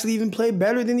will actually even play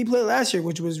better than he played last year,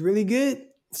 which was really good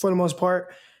for the most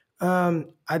part.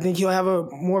 I think he'll have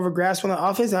more of a grasp on the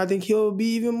offense, and I think he'll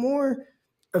be even more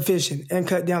efficient and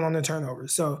cut down on the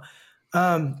turnovers. So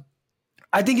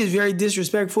I think it's very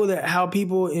disrespectful that how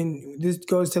people, and this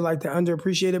goes to like the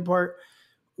underappreciated part,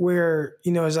 where,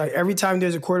 you know, it's like every time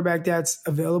there's a quarterback that's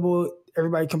available,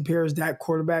 everybody compares that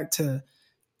quarterback to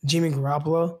Jimmy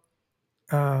Garoppolo.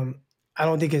 I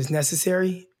don't think it's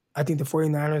necessary. I think the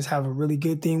 49ers have a really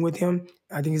good thing with him.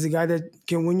 I think he's a guy that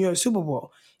can win you a Super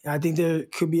Bowl. And I think there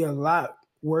could be a lot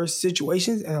worse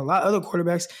situations and a lot of other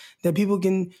quarterbacks that people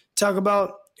can talk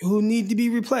about who need to be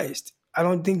replaced. I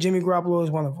don't think Jimmy Garoppolo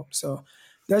is one of them. So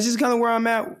that's just kind of where I'm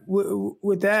at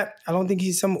with that. I don't think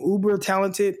he's some uber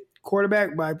talented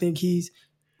quarterback, but I think he's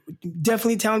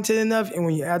definitely talented enough. And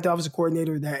when you add the offensive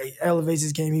coordinator, that elevates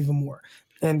his game even more.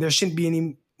 And there shouldn't be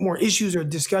any more issues or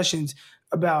discussions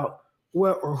about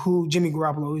what or who Jimmy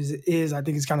Garoppolo is. I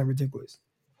think it's kind of ridiculous.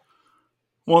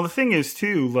 Well, the thing is,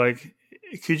 too, like,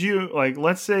 could you, like,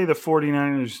 let's say the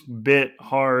 49ers bit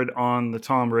hard on the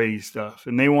Tom Brady stuff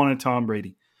and they wanted Tom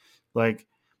Brady. Like,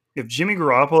 if Jimmy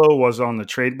Garoppolo was on the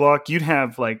trade block, you'd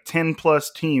have like 10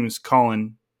 plus teams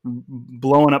calling,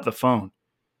 blowing up the phone.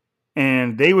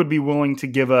 And they would be willing to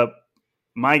give up,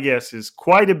 my guess is,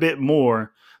 quite a bit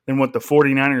more than what the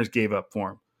 49ers gave up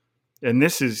for him. And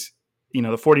this is, you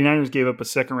know, the 49ers gave up a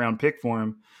second round pick for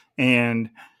him. And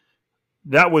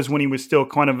that was when he was still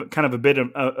kind of a bit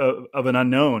of an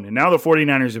unknown. And now the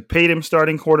 49ers have paid him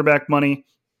starting quarterback money.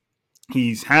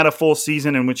 He's had a full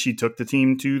season in which he took the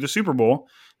team to the Super Bowl,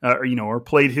 or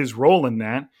played his role in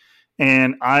that.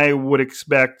 And I would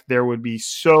expect there would be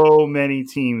so many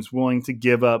teams willing to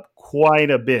give up quite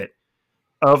a bit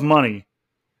of money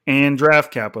and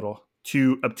draft capital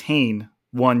to obtain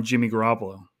one Jimmy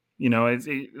Garoppolo. You know,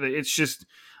 it's just,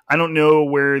 I don't know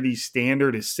where the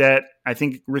standard is set. I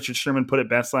think Richard Sherman put it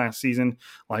best last season.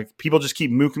 Like, people just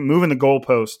keep moving the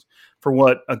goalpost for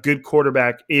what a good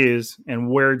quarterback is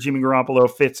and where Jimmy Garoppolo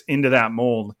fits into that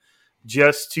mold,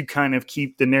 just to kind of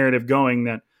keep the narrative going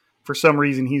that for some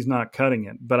reason he's not cutting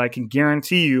it. But I can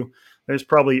guarantee you there's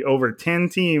probably over 10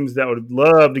 teams that would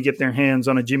love to get their hands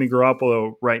on a Jimmy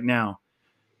Garoppolo right now.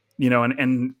 You know,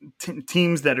 and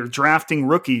teams that are drafting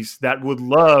rookies that would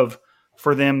love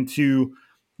for them to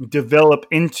develop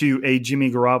into a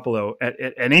Jimmy Garoppolo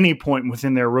at any point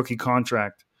within their rookie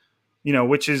contract, you know,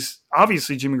 which is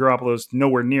obviously Jimmy Garoppolo is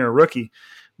nowhere near a rookie.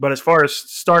 But as far as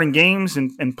starting games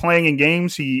and playing in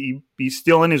games, he's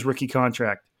still in his rookie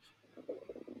contract.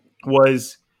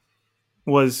 Was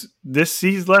this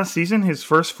season, last season, his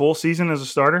first full season as a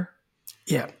starter?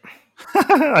 Yeah.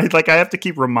 I have to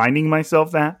keep reminding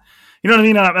myself that. You know what I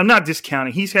mean? I'm not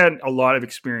discounting. He's had a lot of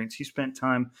experience. He spent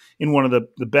time in one of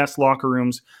the best locker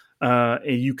rooms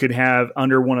you could have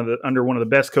under one of the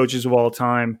best coaches of all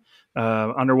time,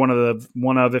 under one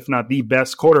of if not the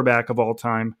best quarterback of all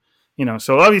time.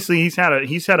 So obviously he's had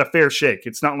a fair shake.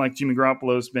 It's not like Jimmy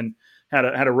Garoppolo's had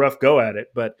a rough go at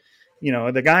it, but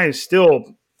the guy is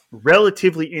still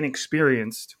relatively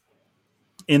inexperienced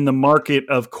in the market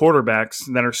of quarterbacks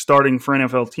that are starting for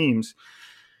NFL teams.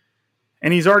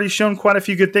 And he's already shown quite a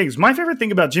few good things. My favorite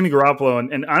thing about Jimmy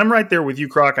Garoppolo, and I'm right there with you,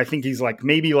 Croc. I think he's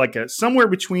maybe somewhere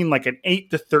between an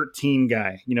 8 to 13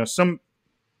 guy,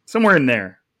 somewhere in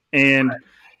there.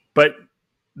 But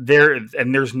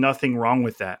there's nothing wrong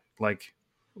with that. Like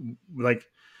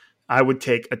I would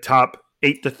take a top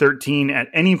 8 to 13 at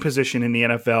any position in the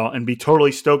NFL and be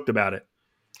totally stoked about it.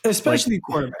 Especially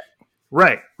quarterback.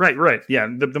 Right. Yeah,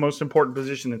 the most important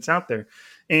position that's out there.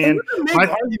 And make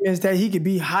arguments that he could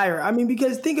be higher. I mean,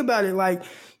 because think about it,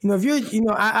 if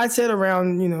you're, I said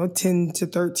around, 10 to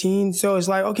 13. So it's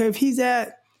okay, if he's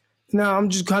at, I'm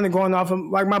just kind of going off of,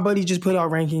 my buddy just put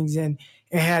out rankings and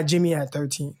had Jimmy at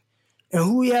 13. And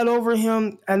who he had over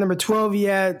him at number 12, he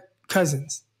had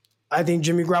Cousins. I think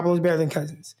Jimmy Garoppolo is better than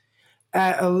Cousins.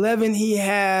 At 11, he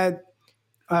had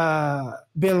Ben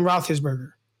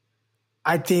Roethlisberger.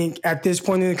 I think at this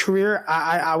point in the career,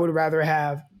 I would rather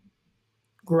have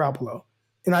Garoppolo.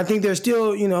 And I think there's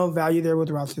still, value there with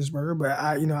Roethlisberger, but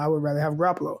I would rather have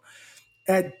Garoppolo.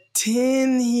 At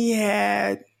 10, he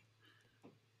had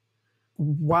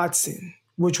Watson,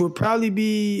 which would probably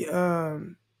be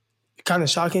kind of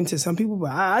shocking to some people,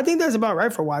 but I think that's about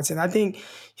right for Watson. I think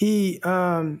he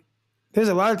there's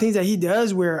a lot of things that he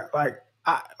does where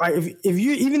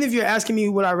if you're asking me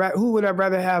who would I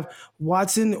rather have,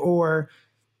 Watson or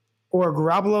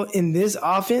Garoppolo in this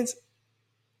offense,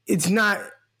 it's not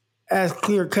as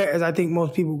clear cut as I think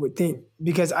most people would think,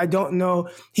 because I don't know,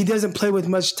 he doesn't play with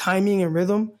much timing and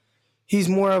rhythm. He's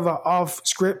more of an off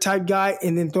script type guy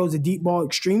and then throws the deep ball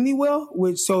extremely well,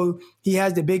 so he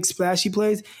has the big splashy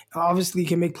plays. Obviously, he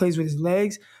can make plays with his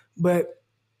legs, but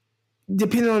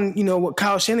depending on what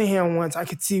Kyle Shanahan wants, I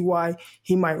could see why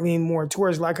he might lean more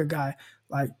towards a guy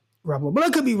like Garoppolo. But I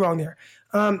could be wrong there.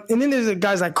 And then there's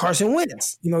guys like Carson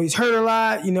Wentz. He's hurt a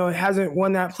lot. Hasn't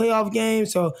won that playoff game,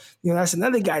 so that's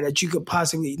another guy that you could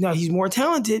possibly. He's more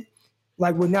talented,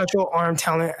 with natural arm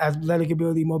talent, athletic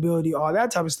ability, mobility, all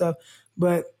that type of stuff.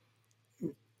 But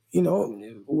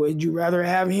would you rather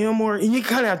have him and you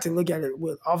kind of have to look at it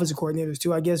with offensive coordinators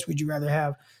too, I guess. Would you rather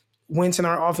have Wentz in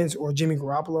our offense or Jimmy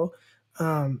Garoppolo?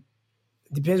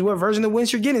 Depends what version of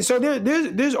Wentz you're getting. So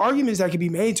there's arguments that could be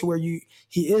made to where he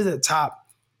is a top,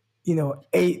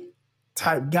 8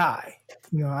 type guy.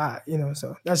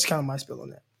 So that's kind of my spill on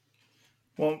that.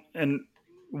 Well, and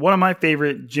one of my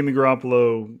favorite Jimmy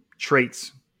Garoppolo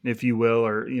traits, if you will,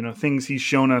 or things he's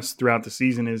shown us throughout the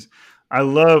season is I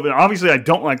love, and obviously I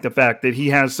don't like the fact that he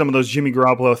has some of those Jimmy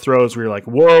Garoppolo throws where you're like,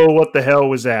 whoa, what the hell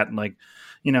was that? And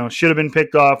should have been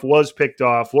picked off, was picked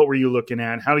off. What were you looking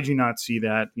at? How did you not see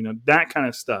that? That kind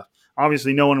of stuff.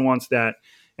 Obviously, no one wants that,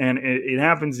 and it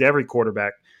happens to every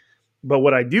quarterback. But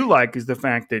what I do like is the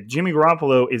fact that Jimmy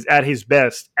Garoppolo is at his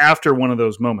best after one of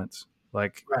those moments.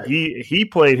 Right. He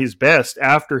played his best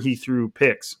after he threw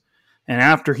picks and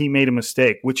after he made a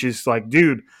mistake, which is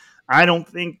dude, I don't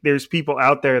think there's people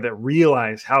out there that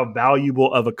realize how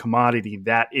valuable of a commodity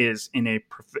that is in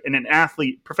an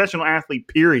athlete, professional athlete,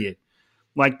 period.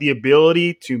 The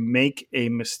ability to make a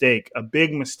mistake, a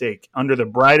big mistake, under the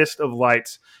brightest of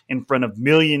lights in front of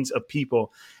millions of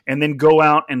people, and then go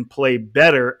out and play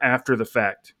better after the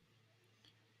fact.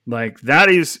 That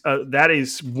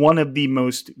is one of the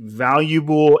most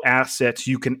valuable assets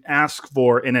you can ask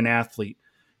for in an athlete.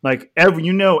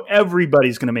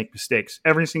 Everybody's going to make mistakes.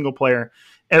 Every single player,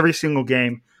 every single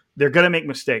game, they're going to make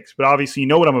mistakes. But obviously, you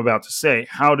know what I'm about to say.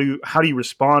 How do you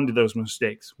respond to those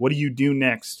mistakes? What do you do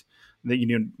next? Do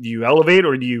you elevate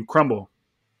or do you crumble?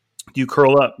 Do you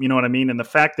curl up? You know what I mean? And the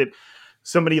fact that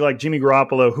somebody like Jimmy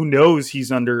Garoppolo, who knows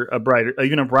he's under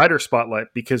even a brighter spotlight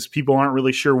because people aren't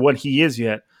really sure what he is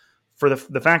yet, for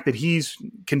the fact that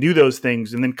can do those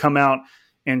things and then come out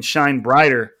and shine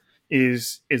brighter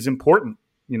is important.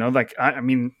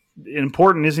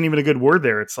 Important isn't even a good word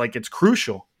there. It's it's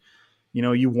crucial.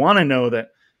 You want to know that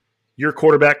your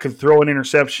quarterback could throw an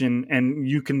interception and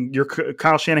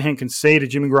Kyle Shanahan can say to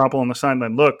Jimmy Garoppolo on the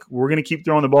sideline, look, we're going to keep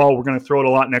throwing the ball. We're going to throw it a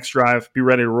lot next drive. Be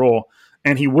ready to roll.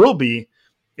 And he will be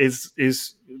it's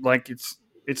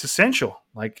essential.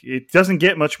 It doesn't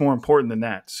get much more important than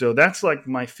that. So that's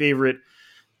my favorite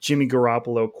Jimmy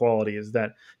Garoppolo quality is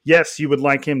that, yes, you would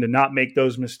like him to not make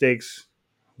those mistakes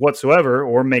whatsoever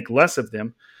or make less of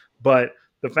them. But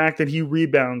the fact that he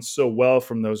rebounds so well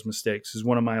from those mistakes is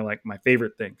one of my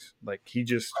favorite things.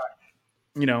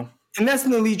 you know, And that's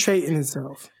an elite trait in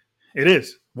itself. it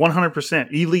is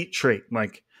 100% elite trait.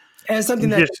 Like, and it's something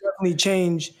that can definitely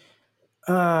change,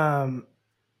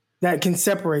 that can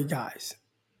separate guys.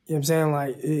 You know what I'm saying?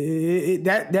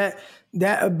 Like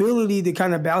that ability to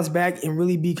kind of bounce back and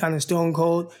really be kind of stone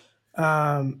cold,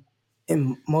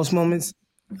 in most moments,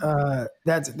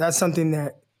 that's something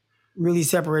that really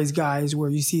separates guys. Where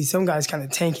you see some guys kind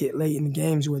of tank it late in the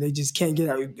games where they just can't get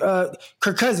out.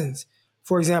 Kirk Cousins,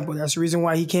 for example, that's the reason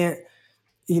why he can't.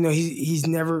 He's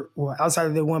never, well, outside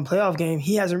of the one playoff game,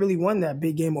 he hasn't really won that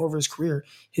big game over his career.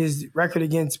 His record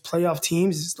against playoff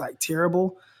teams is like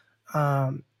terrible.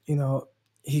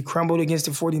 He crumbled against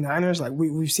the 49ers. Like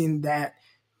we've seen that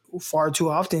far too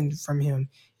often from him.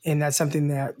 And that's something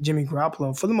that Jimmy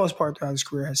Garoppolo, for the most part throughout his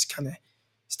career, has kind of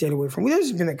stayed away from.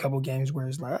 There's been a couple games where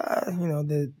it's like,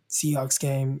 the Seahawks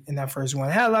game in that first one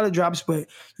had a lot of drops, but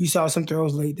you saw some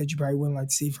throws late that you probably wouldn't like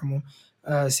to see from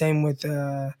him. Same with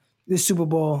this Super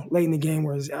Bowl late in the game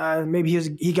where maybe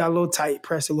he got a little tight,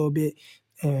 pressed a little bit,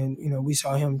 and we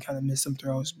saw him kind of miss some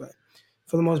throws. But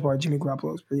for the most part, Jimmy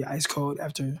Garoppolo is pretty ice cold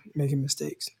after making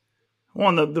mistakes.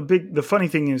 Well, the funny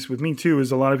thing is with me too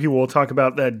is a lot of people will talk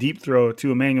about that deep throw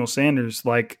to Emmanuel Sanders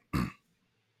like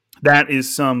that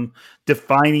is some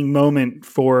defining moment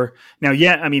for now.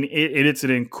 Yeah, I mean it's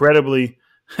an incredibly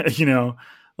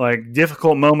like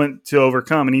difficult moment to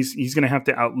overcome, and he's going to have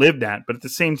to outlive that. But at the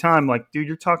same time, like, dude,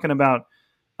 you're talking about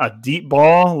a deep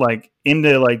ball like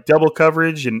into like double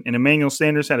coverage, and Emmanuel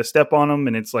Sanders had a step on him,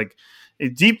 and it's like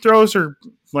deep throws are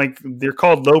like they're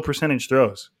called low percentage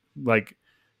throws. Like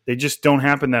they just don't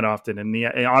happen that often,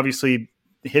 and obviously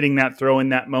hitting that throw in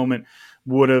that moment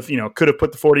would have could have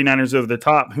put the 49ers over the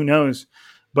top. Who knows?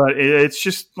 But it's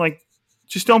just like.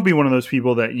 Just don't be one of those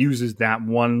people that uses that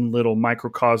one little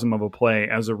microcosm of a play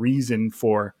as a reason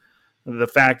for the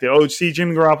fact that,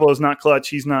 Jimmy Garoppolo is not clutch.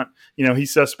 He's not,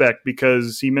 he's suspect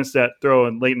because he missed that throw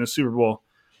late in the Super Bowl,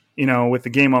 with the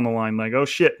game on the line. Like, oh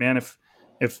shit, man,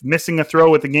 if missing a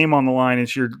throw with the game on the line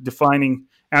is your defining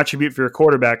attribute for your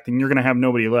quarterback, then you're going to have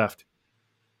nobody left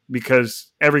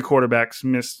because every quarterback's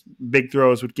missed big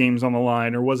throws with games on the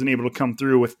line or wasn't able to come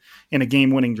through in a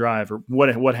game-winning drive or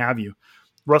what have you.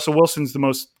 Russell Wilson's the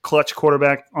most clutch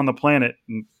quarterback on the planet,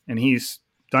 and he's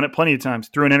done it plenty of times.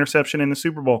 Threw an interception in the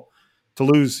Super Bowl to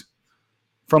lose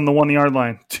from the 1-yard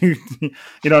line. You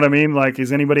know what I mean? Like,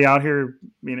 is anybody out here?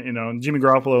 Jimmy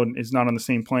Garoppolo is not on the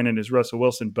same planet as Russell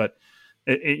Wilson, but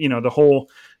the whole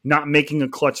not making a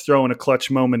clutch throw in a clutch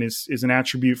moment is an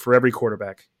attribute for every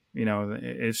quarterback.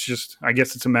 It's just, I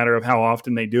guess it's a matter of how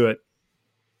often they do it.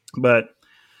 But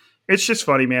it's just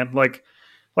funny, man. Like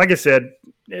I said,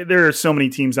 there are so many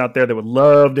teams out there that would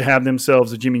love to have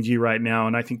themselves a Jimmy G right now,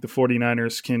 and I think the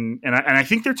 49ers can – and I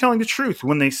think they're telling the truth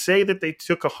when they say that they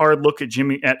took a hard look at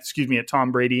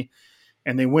Tom Brady,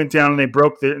 and they went down and they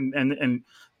broke and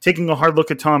taking a hard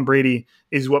look at Tom Brady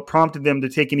is what prompted them to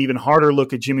take an even harder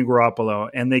look at Jimmy Garoppolo,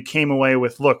 and they came away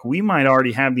with, look, we might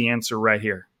already have the answer right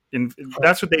here. And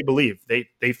that's what they believe.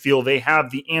 They feel they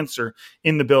have the answer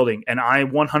in the building, and I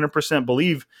 100%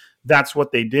 believe that's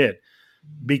what they did.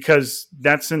 Because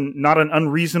that's not an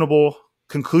unreasonable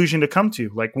conclusion to come to.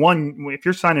 Like, one, if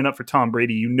you're signing up for Tom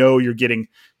Brady, you're getting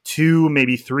 2,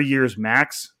 maybe 3 years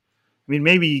max. I mean,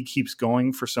 maybe he keeps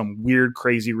going for some weird,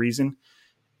 crazy reason.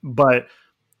 But,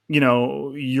 when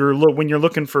you're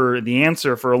looking for the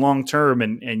answer for a long term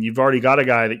and you've already got a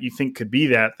guy that you think could be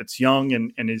that's young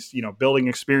and is, building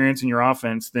experience in your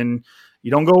offense, then you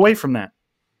don't go away from that.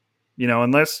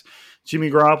 Unless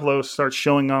Jimmy Garoppolo starts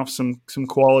showing off some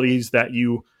qualities that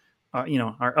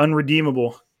are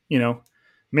unredeemable,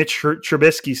 Mitch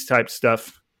Trubisky's type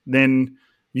stuff, then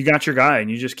you got your guy and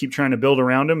you just keep trying to build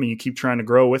around him and you keep trying to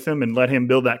grow with him and let him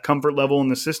build that comfort level in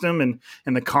the system and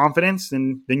the confidence,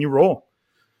 and then you roll.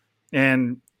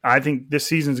 And I think this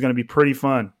season is going to be pretty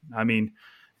fun. I mean,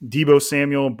 Deebo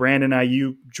Samuel, Brandon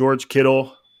Ayuk, George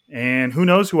Kittle, and who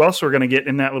knows who else we're going to get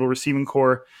in that little receiving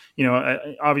core.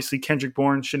 Obviously Kendrick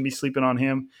Bourne, shouldn't be sleeping on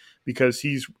him because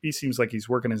he seems like he's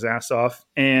working his ass off.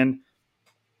 And,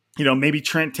 maybe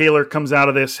Trent Taylor comes out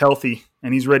of this healthy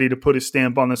and he's ready to put his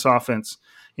stamp on this offense.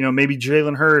 Maybe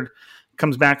Jalen Hurd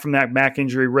comes back from that back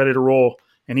injury, ready to roll,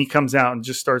 and he comes out and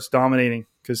just starts dominating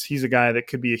because he's a guy that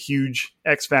could be a huge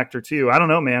X factor too. I don't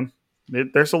know, man.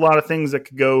 There's a lot of things that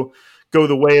could go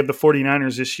the way of the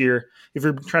 49ers this year if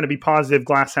you're trying to be positive,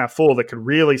 glass half full, that could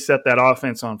really set that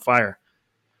offense on fire.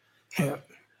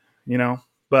 Yeah.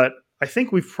 But I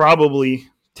think we've probably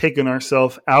taken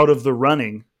ourselves out of the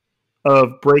running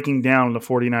of breaking down the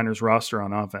 49ers roster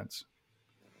on offense.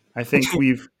 I think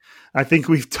we've I think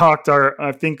we've Jimmy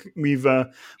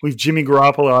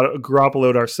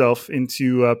Garoppolo'd ourselves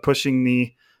into pushing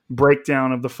the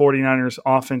breakdown of the 49ers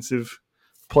offensive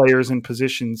players and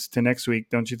positions to next week,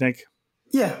 don't you think?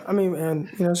 Yeah, I mean, and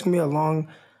it's gonna be a long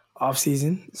off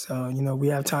season, so we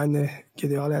have time to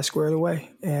get all that squared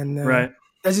away, and Right.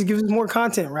 that just gives us more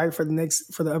content, right, for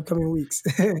the upcoming weeks.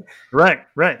 Right.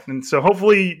 And so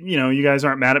hopefully, you guys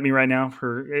aren't mad at me right now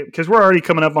because we're already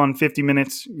coming up on 50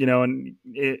 minutes, and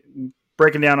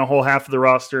breaking down a whole half of the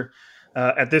roster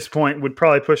at this point would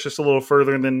probably push us a little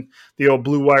further than the old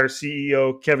Blue Wire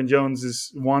CEO Kevin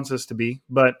Jones wants us to be.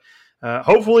 But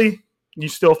hopefully you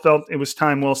still felt it was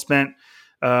time well spent.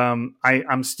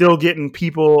 I'm still getting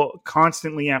people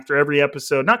constantly after every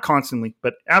episode, not constantly,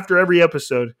 but after every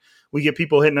episode, we get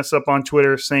people hitting us up on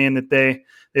Twitter saying that they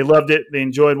loved it. They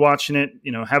enjoyed watching it,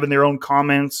 having their own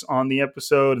comments on the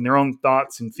episode and their own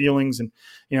thoughts and feelings. And,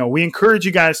 we encourage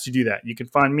you guys to do that. You can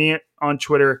find me on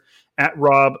Twitter at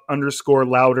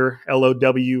Rob_Louder,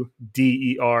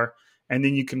 LOWDER. And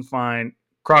then you can find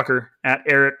Crocker at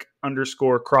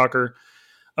Eric_Crocker.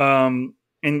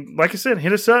 And like I said,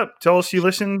 hit us up. Tell us you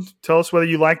listened. Tell us whether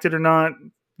you liked it or not.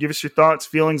 Give us your thoughts,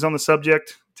 feelings on the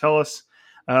subject. Tell us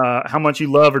how much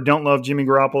you love or don't love Jimmy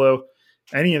Garoppolo.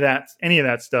 Any of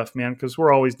that stuff, man. Because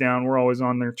we're always down. We're always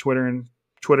on there, Twitter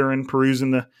and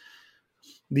perusing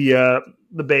the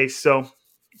base. So,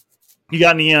 you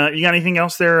got anything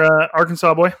else there,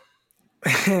 Arkansas boy?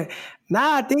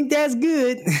 Nah, I think that's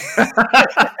good.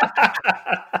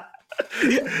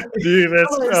 Dude,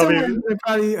 someone would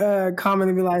probably comment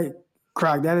and be like,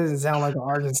 Croc, that doesn't sound like an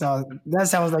Arkansas. That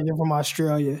sounds like you're from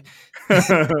Australia.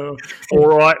 All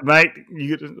right, mate.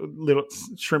 You get a little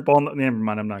shrimp on the. Never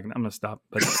mind. I'm gonna stop.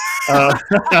 But I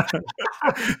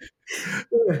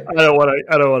don't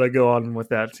want to go on with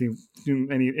that.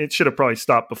 It should have probably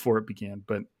stopped before it began.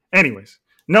 But anyways,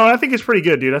 no, I think it's pretty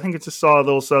good, dude. I think it's a solid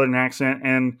little Southern accent,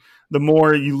 and the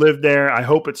more you live there, I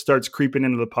hope it starts creeping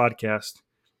into the podcast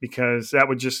because that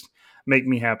would just make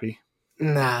me happy.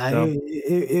 Nah, so.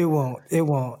 It won't. It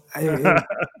won't.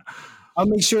 I'll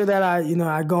make sure that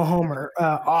I go home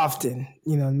often.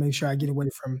 Make sure I get away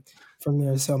from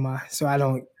there, so I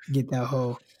don't get that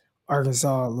whole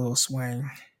Arkansas little swing.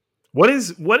 What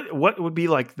would be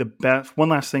like the best? One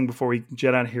last thing before we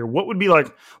jet out of here. What would be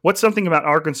like? What's something about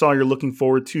Arkansas you're looking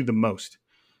forward to the most?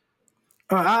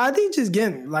 I think just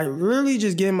getting my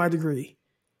degree,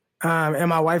 and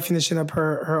my wife finishing up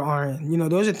her RN.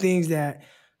 Those are things that.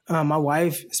 My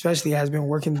wife especially has been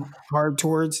working hard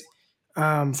towards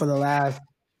for the last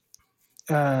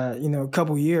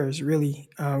couple years, really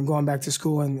going back to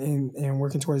school and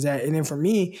working towards that. And then for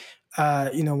me,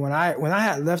 when I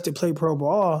had left to play pro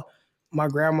ball, my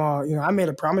grandma, I made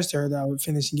a promise to her that I would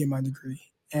finish and get my degree.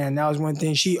 And that was one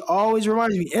thing she always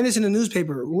reminded me. And it's in the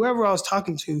newspaper. Whoever I was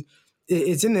talking to,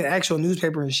 it's in the actual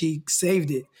newspaper, and she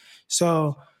saved it.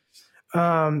 So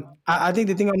I think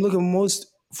the thing I'm looking most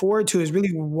forward to is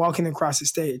really walking across the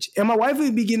stage. And my wife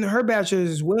will be getting her bachelor's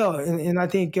as well. And I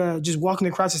think just walking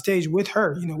across the stage with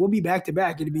her, we'll be back to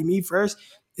back. It'll be me first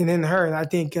and then her. And I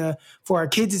think for our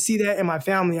kids to see that and my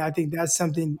family, I think that's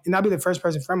something, and I'll be the first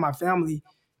person from my family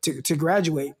to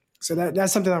graduate. So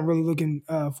that's something I'm really looking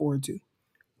forward to.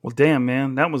 Well, damn,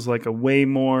 man, that was like a way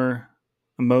more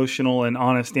emotional and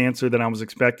honest answer than I was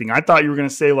expecting. I thought you were going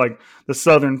to say like the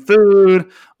Southern food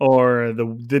or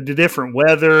the different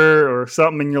weather or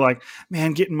something. And you're like,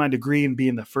 man, getting my degree and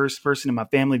being the first person in my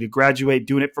family to graduate,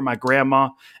 doing it for my grandma.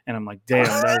 And I'm like, damn,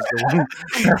 that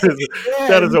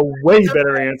is a way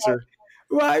better answer.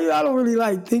 Well, I don't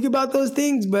really think about those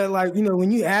things, but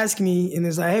when you ask me and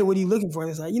it's like, hey, what are you looking for? And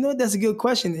it's like, that's a good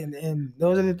question. And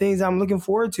those are the things I'm looking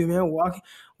forward to, man.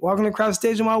 Walking across the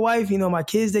stage with my wife, my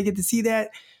kids, they get to see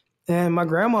that. And my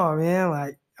grandma,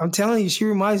 man, I'm telling you, she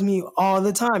reminds me all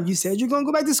the time. You said you're going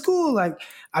to go back to school. I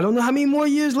don't know how many more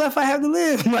years left I have to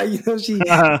live. She said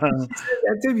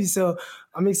that to me. So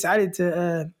I'm excited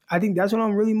to, I think that's what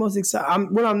I'm really most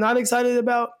excited. What I'm not excited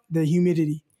about, the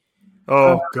humidity.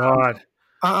 Oh, God.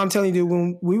 I'm telling you, dude,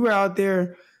 when we were out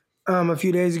there a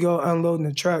few days ago unloading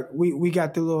the truck, we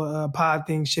got the little pod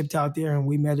thing shipped out there and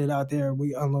we met it out there.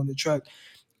 We unloaded the truck.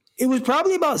 It was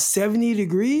probably about 70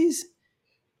 degrees.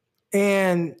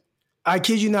 And I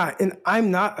kid you not, and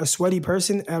I'm not a sweaty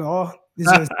person at all.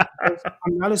 I'm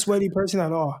not a sweaty person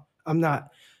at all. I'm not.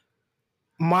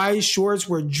 My shorts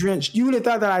were drenched. You would have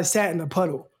thought that I sat in a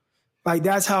puddle.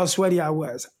 That's how sweaty I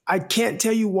was. I can't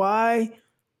tell you why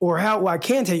or how. Well, I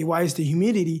can tell you why. It's the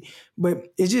humidity, but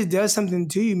it just does something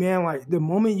to you, man. The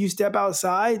moment you step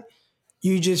outside,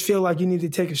 you just feel like you need to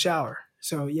take a shower.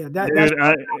 So yeah,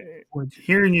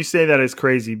 hearing you say that is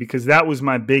crazy because that was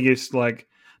my biggest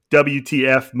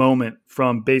WTF moment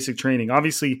from basic training.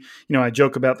 Obviously, I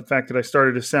joke about the fact that I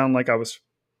started to sound like I was,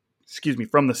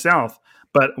 from the South.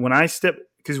 But when I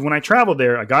traveled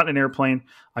there, I got in an airplane,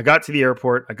 I got to the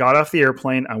airport, I got off the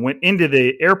airplane, I went into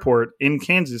the airport in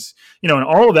Kansas, and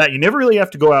all of that, you never really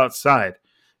have to go outside,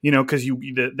 because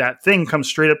that thing comes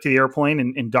straight up to the airplane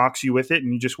and docks you with it,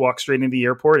 and you just walk straight into the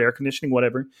airport, air conditioning,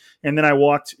 whatever. And then I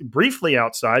walked briefly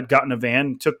outside, got in a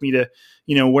van, took me to,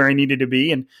 where I needed to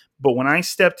be. But when I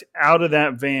stepped out of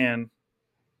that van,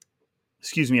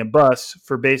 a bus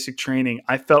for basic training,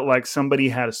 I felt like somebody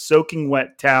had a soaking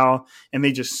wet towel and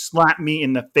they just slapped me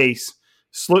in the face,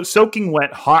 soaking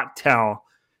wet hot towel,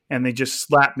 and they just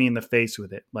slapped me in the face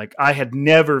with it. Like, I had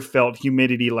never felt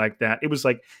humidity like that. It was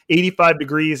like 85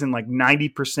 degrees and like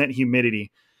 90%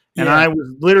 humidity. And I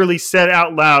was literally said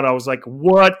out loud, I was like,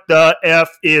 what the F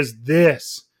is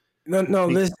this? No,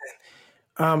 listen.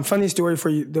 Funny story for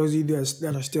you, those of you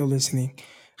that are still listening.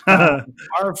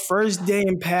 Our first day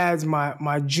in pads,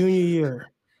 my junior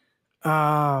year,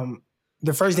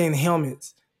 the first day in the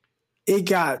helmets, it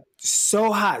got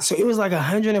so hot. So it was like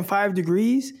 105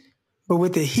 degrees, but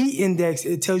with the heat index,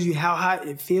 it tells you how hot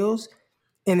it feels.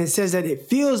 And it says that it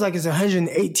feels like it's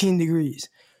 118 degrees.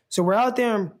 So we're out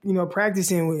there,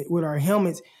 practicing with our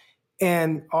helmets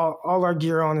and all our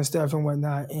gear on and stuff and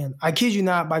whatnot. And I kid you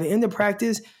not, by the end of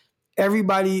practice,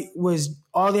 everybody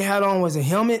all they had on was a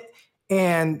helmet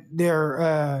and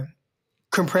their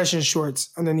compression shorts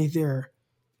underneath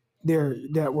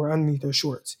that were underneath their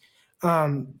shorts.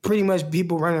 Pretty much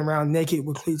people running around naked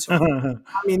with cleats on.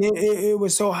 I mean, it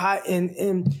was so hot,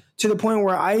 and to the point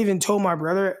where I even told my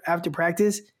brother after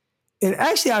practice, and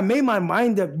actually I made my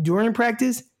mind up during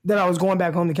practice that I was going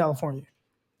back home to California.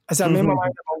 I said, I made my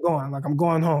mind up, I'm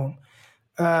going home.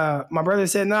 My brother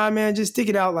said, nah, man, just stick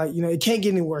it out. Like, it can't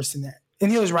get any worse than that.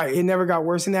 And he was right. It never got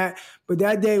worse than that. But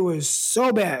that day was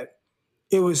so bad.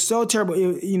 It was so terrible.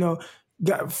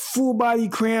 Got full body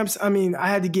cramps. I mean, I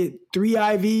had to get 3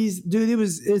 IVs. Dude,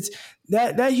 it's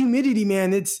that humidity,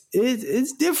 man, it's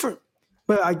different.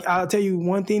 But I'll tell you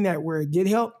one thing where it did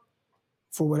help,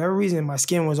 for whatever reason, my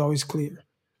skin was always clear.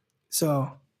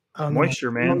 So, I don't know.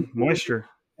 Moisture, man. Moisture.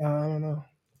 I don't know.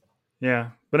 Yeah.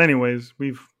 But anyways,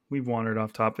 we've wandered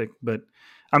off topic. But,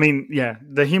 I mean, yeah,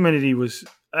 the humidity was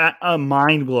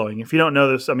mind-blowing. If you don't know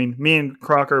this, I mean, me and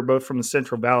Crocker are both from the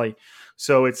Central Valley.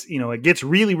 So it's, it gets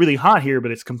really, really hot here,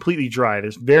 but it's completely dry.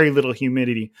 There's very little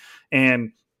humidity.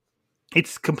 And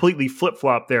it's completely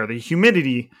flip-flop there. The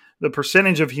humidity, the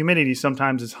percentage of humidity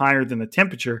sometimes is higher than the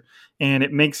temperature, and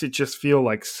it makes it just feel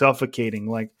like suffocating.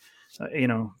 Like,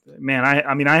 man,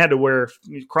 I had to wear,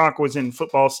 Croc was in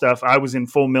football stuff. I was in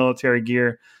full military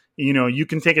gear. You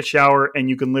can take a shower and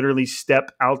you can literally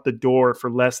step out the door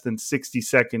for less than 60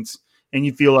 seconds and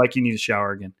you feel like you need a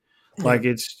shower again. Like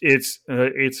it's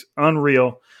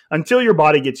unreal until your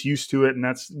body gets used to it, and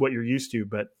that's what you're used to.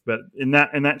 But in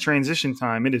that transition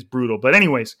time, it is brutal. But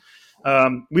anyways,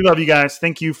 we love you guys.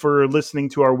 Thank you for listening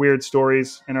to our weird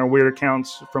stories and our weird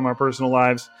accounts from our personal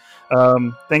lives.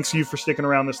 Thanks to you for sticking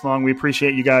around this long. We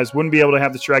appreciate you guys. Wouldn't be able to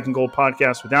have the Striking Gold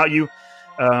podcast without you.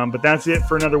 But that's it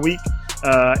for another week.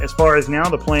 As far as now,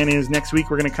 the plan is next week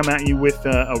we're going to come at you with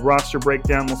a roster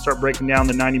breakdown. We'll start breaking down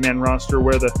the 90-man roster,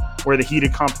 where the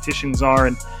heated competitions are,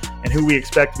 and who we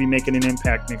expect to be making an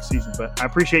impact next season. But I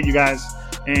appreciate you guys.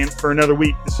 And for another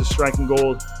week, this is Striking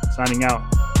Gold signing out.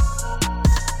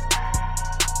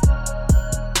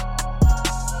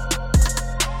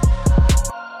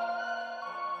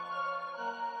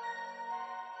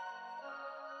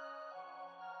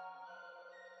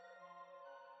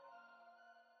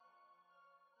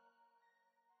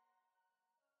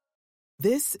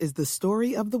 This is the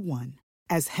story of the one.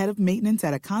 As head of maintenance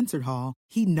at a concert hall,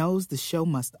 he knows the show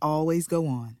must always go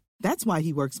on. That's why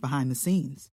he works behind the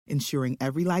scenes, ensuring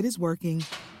every light is working,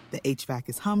 the HVAC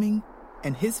is humming,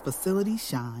 and his facility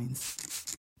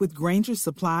shines. With Grainger's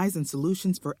supplies and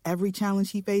solutions for every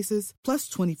challenge he faces, plus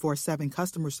 24/7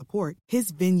 customer support, his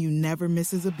venue never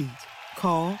misses a beat.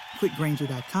 Call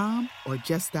quickgrainger.com or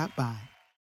just stop by.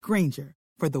 Grainger,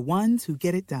 for the ones who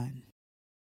get it done.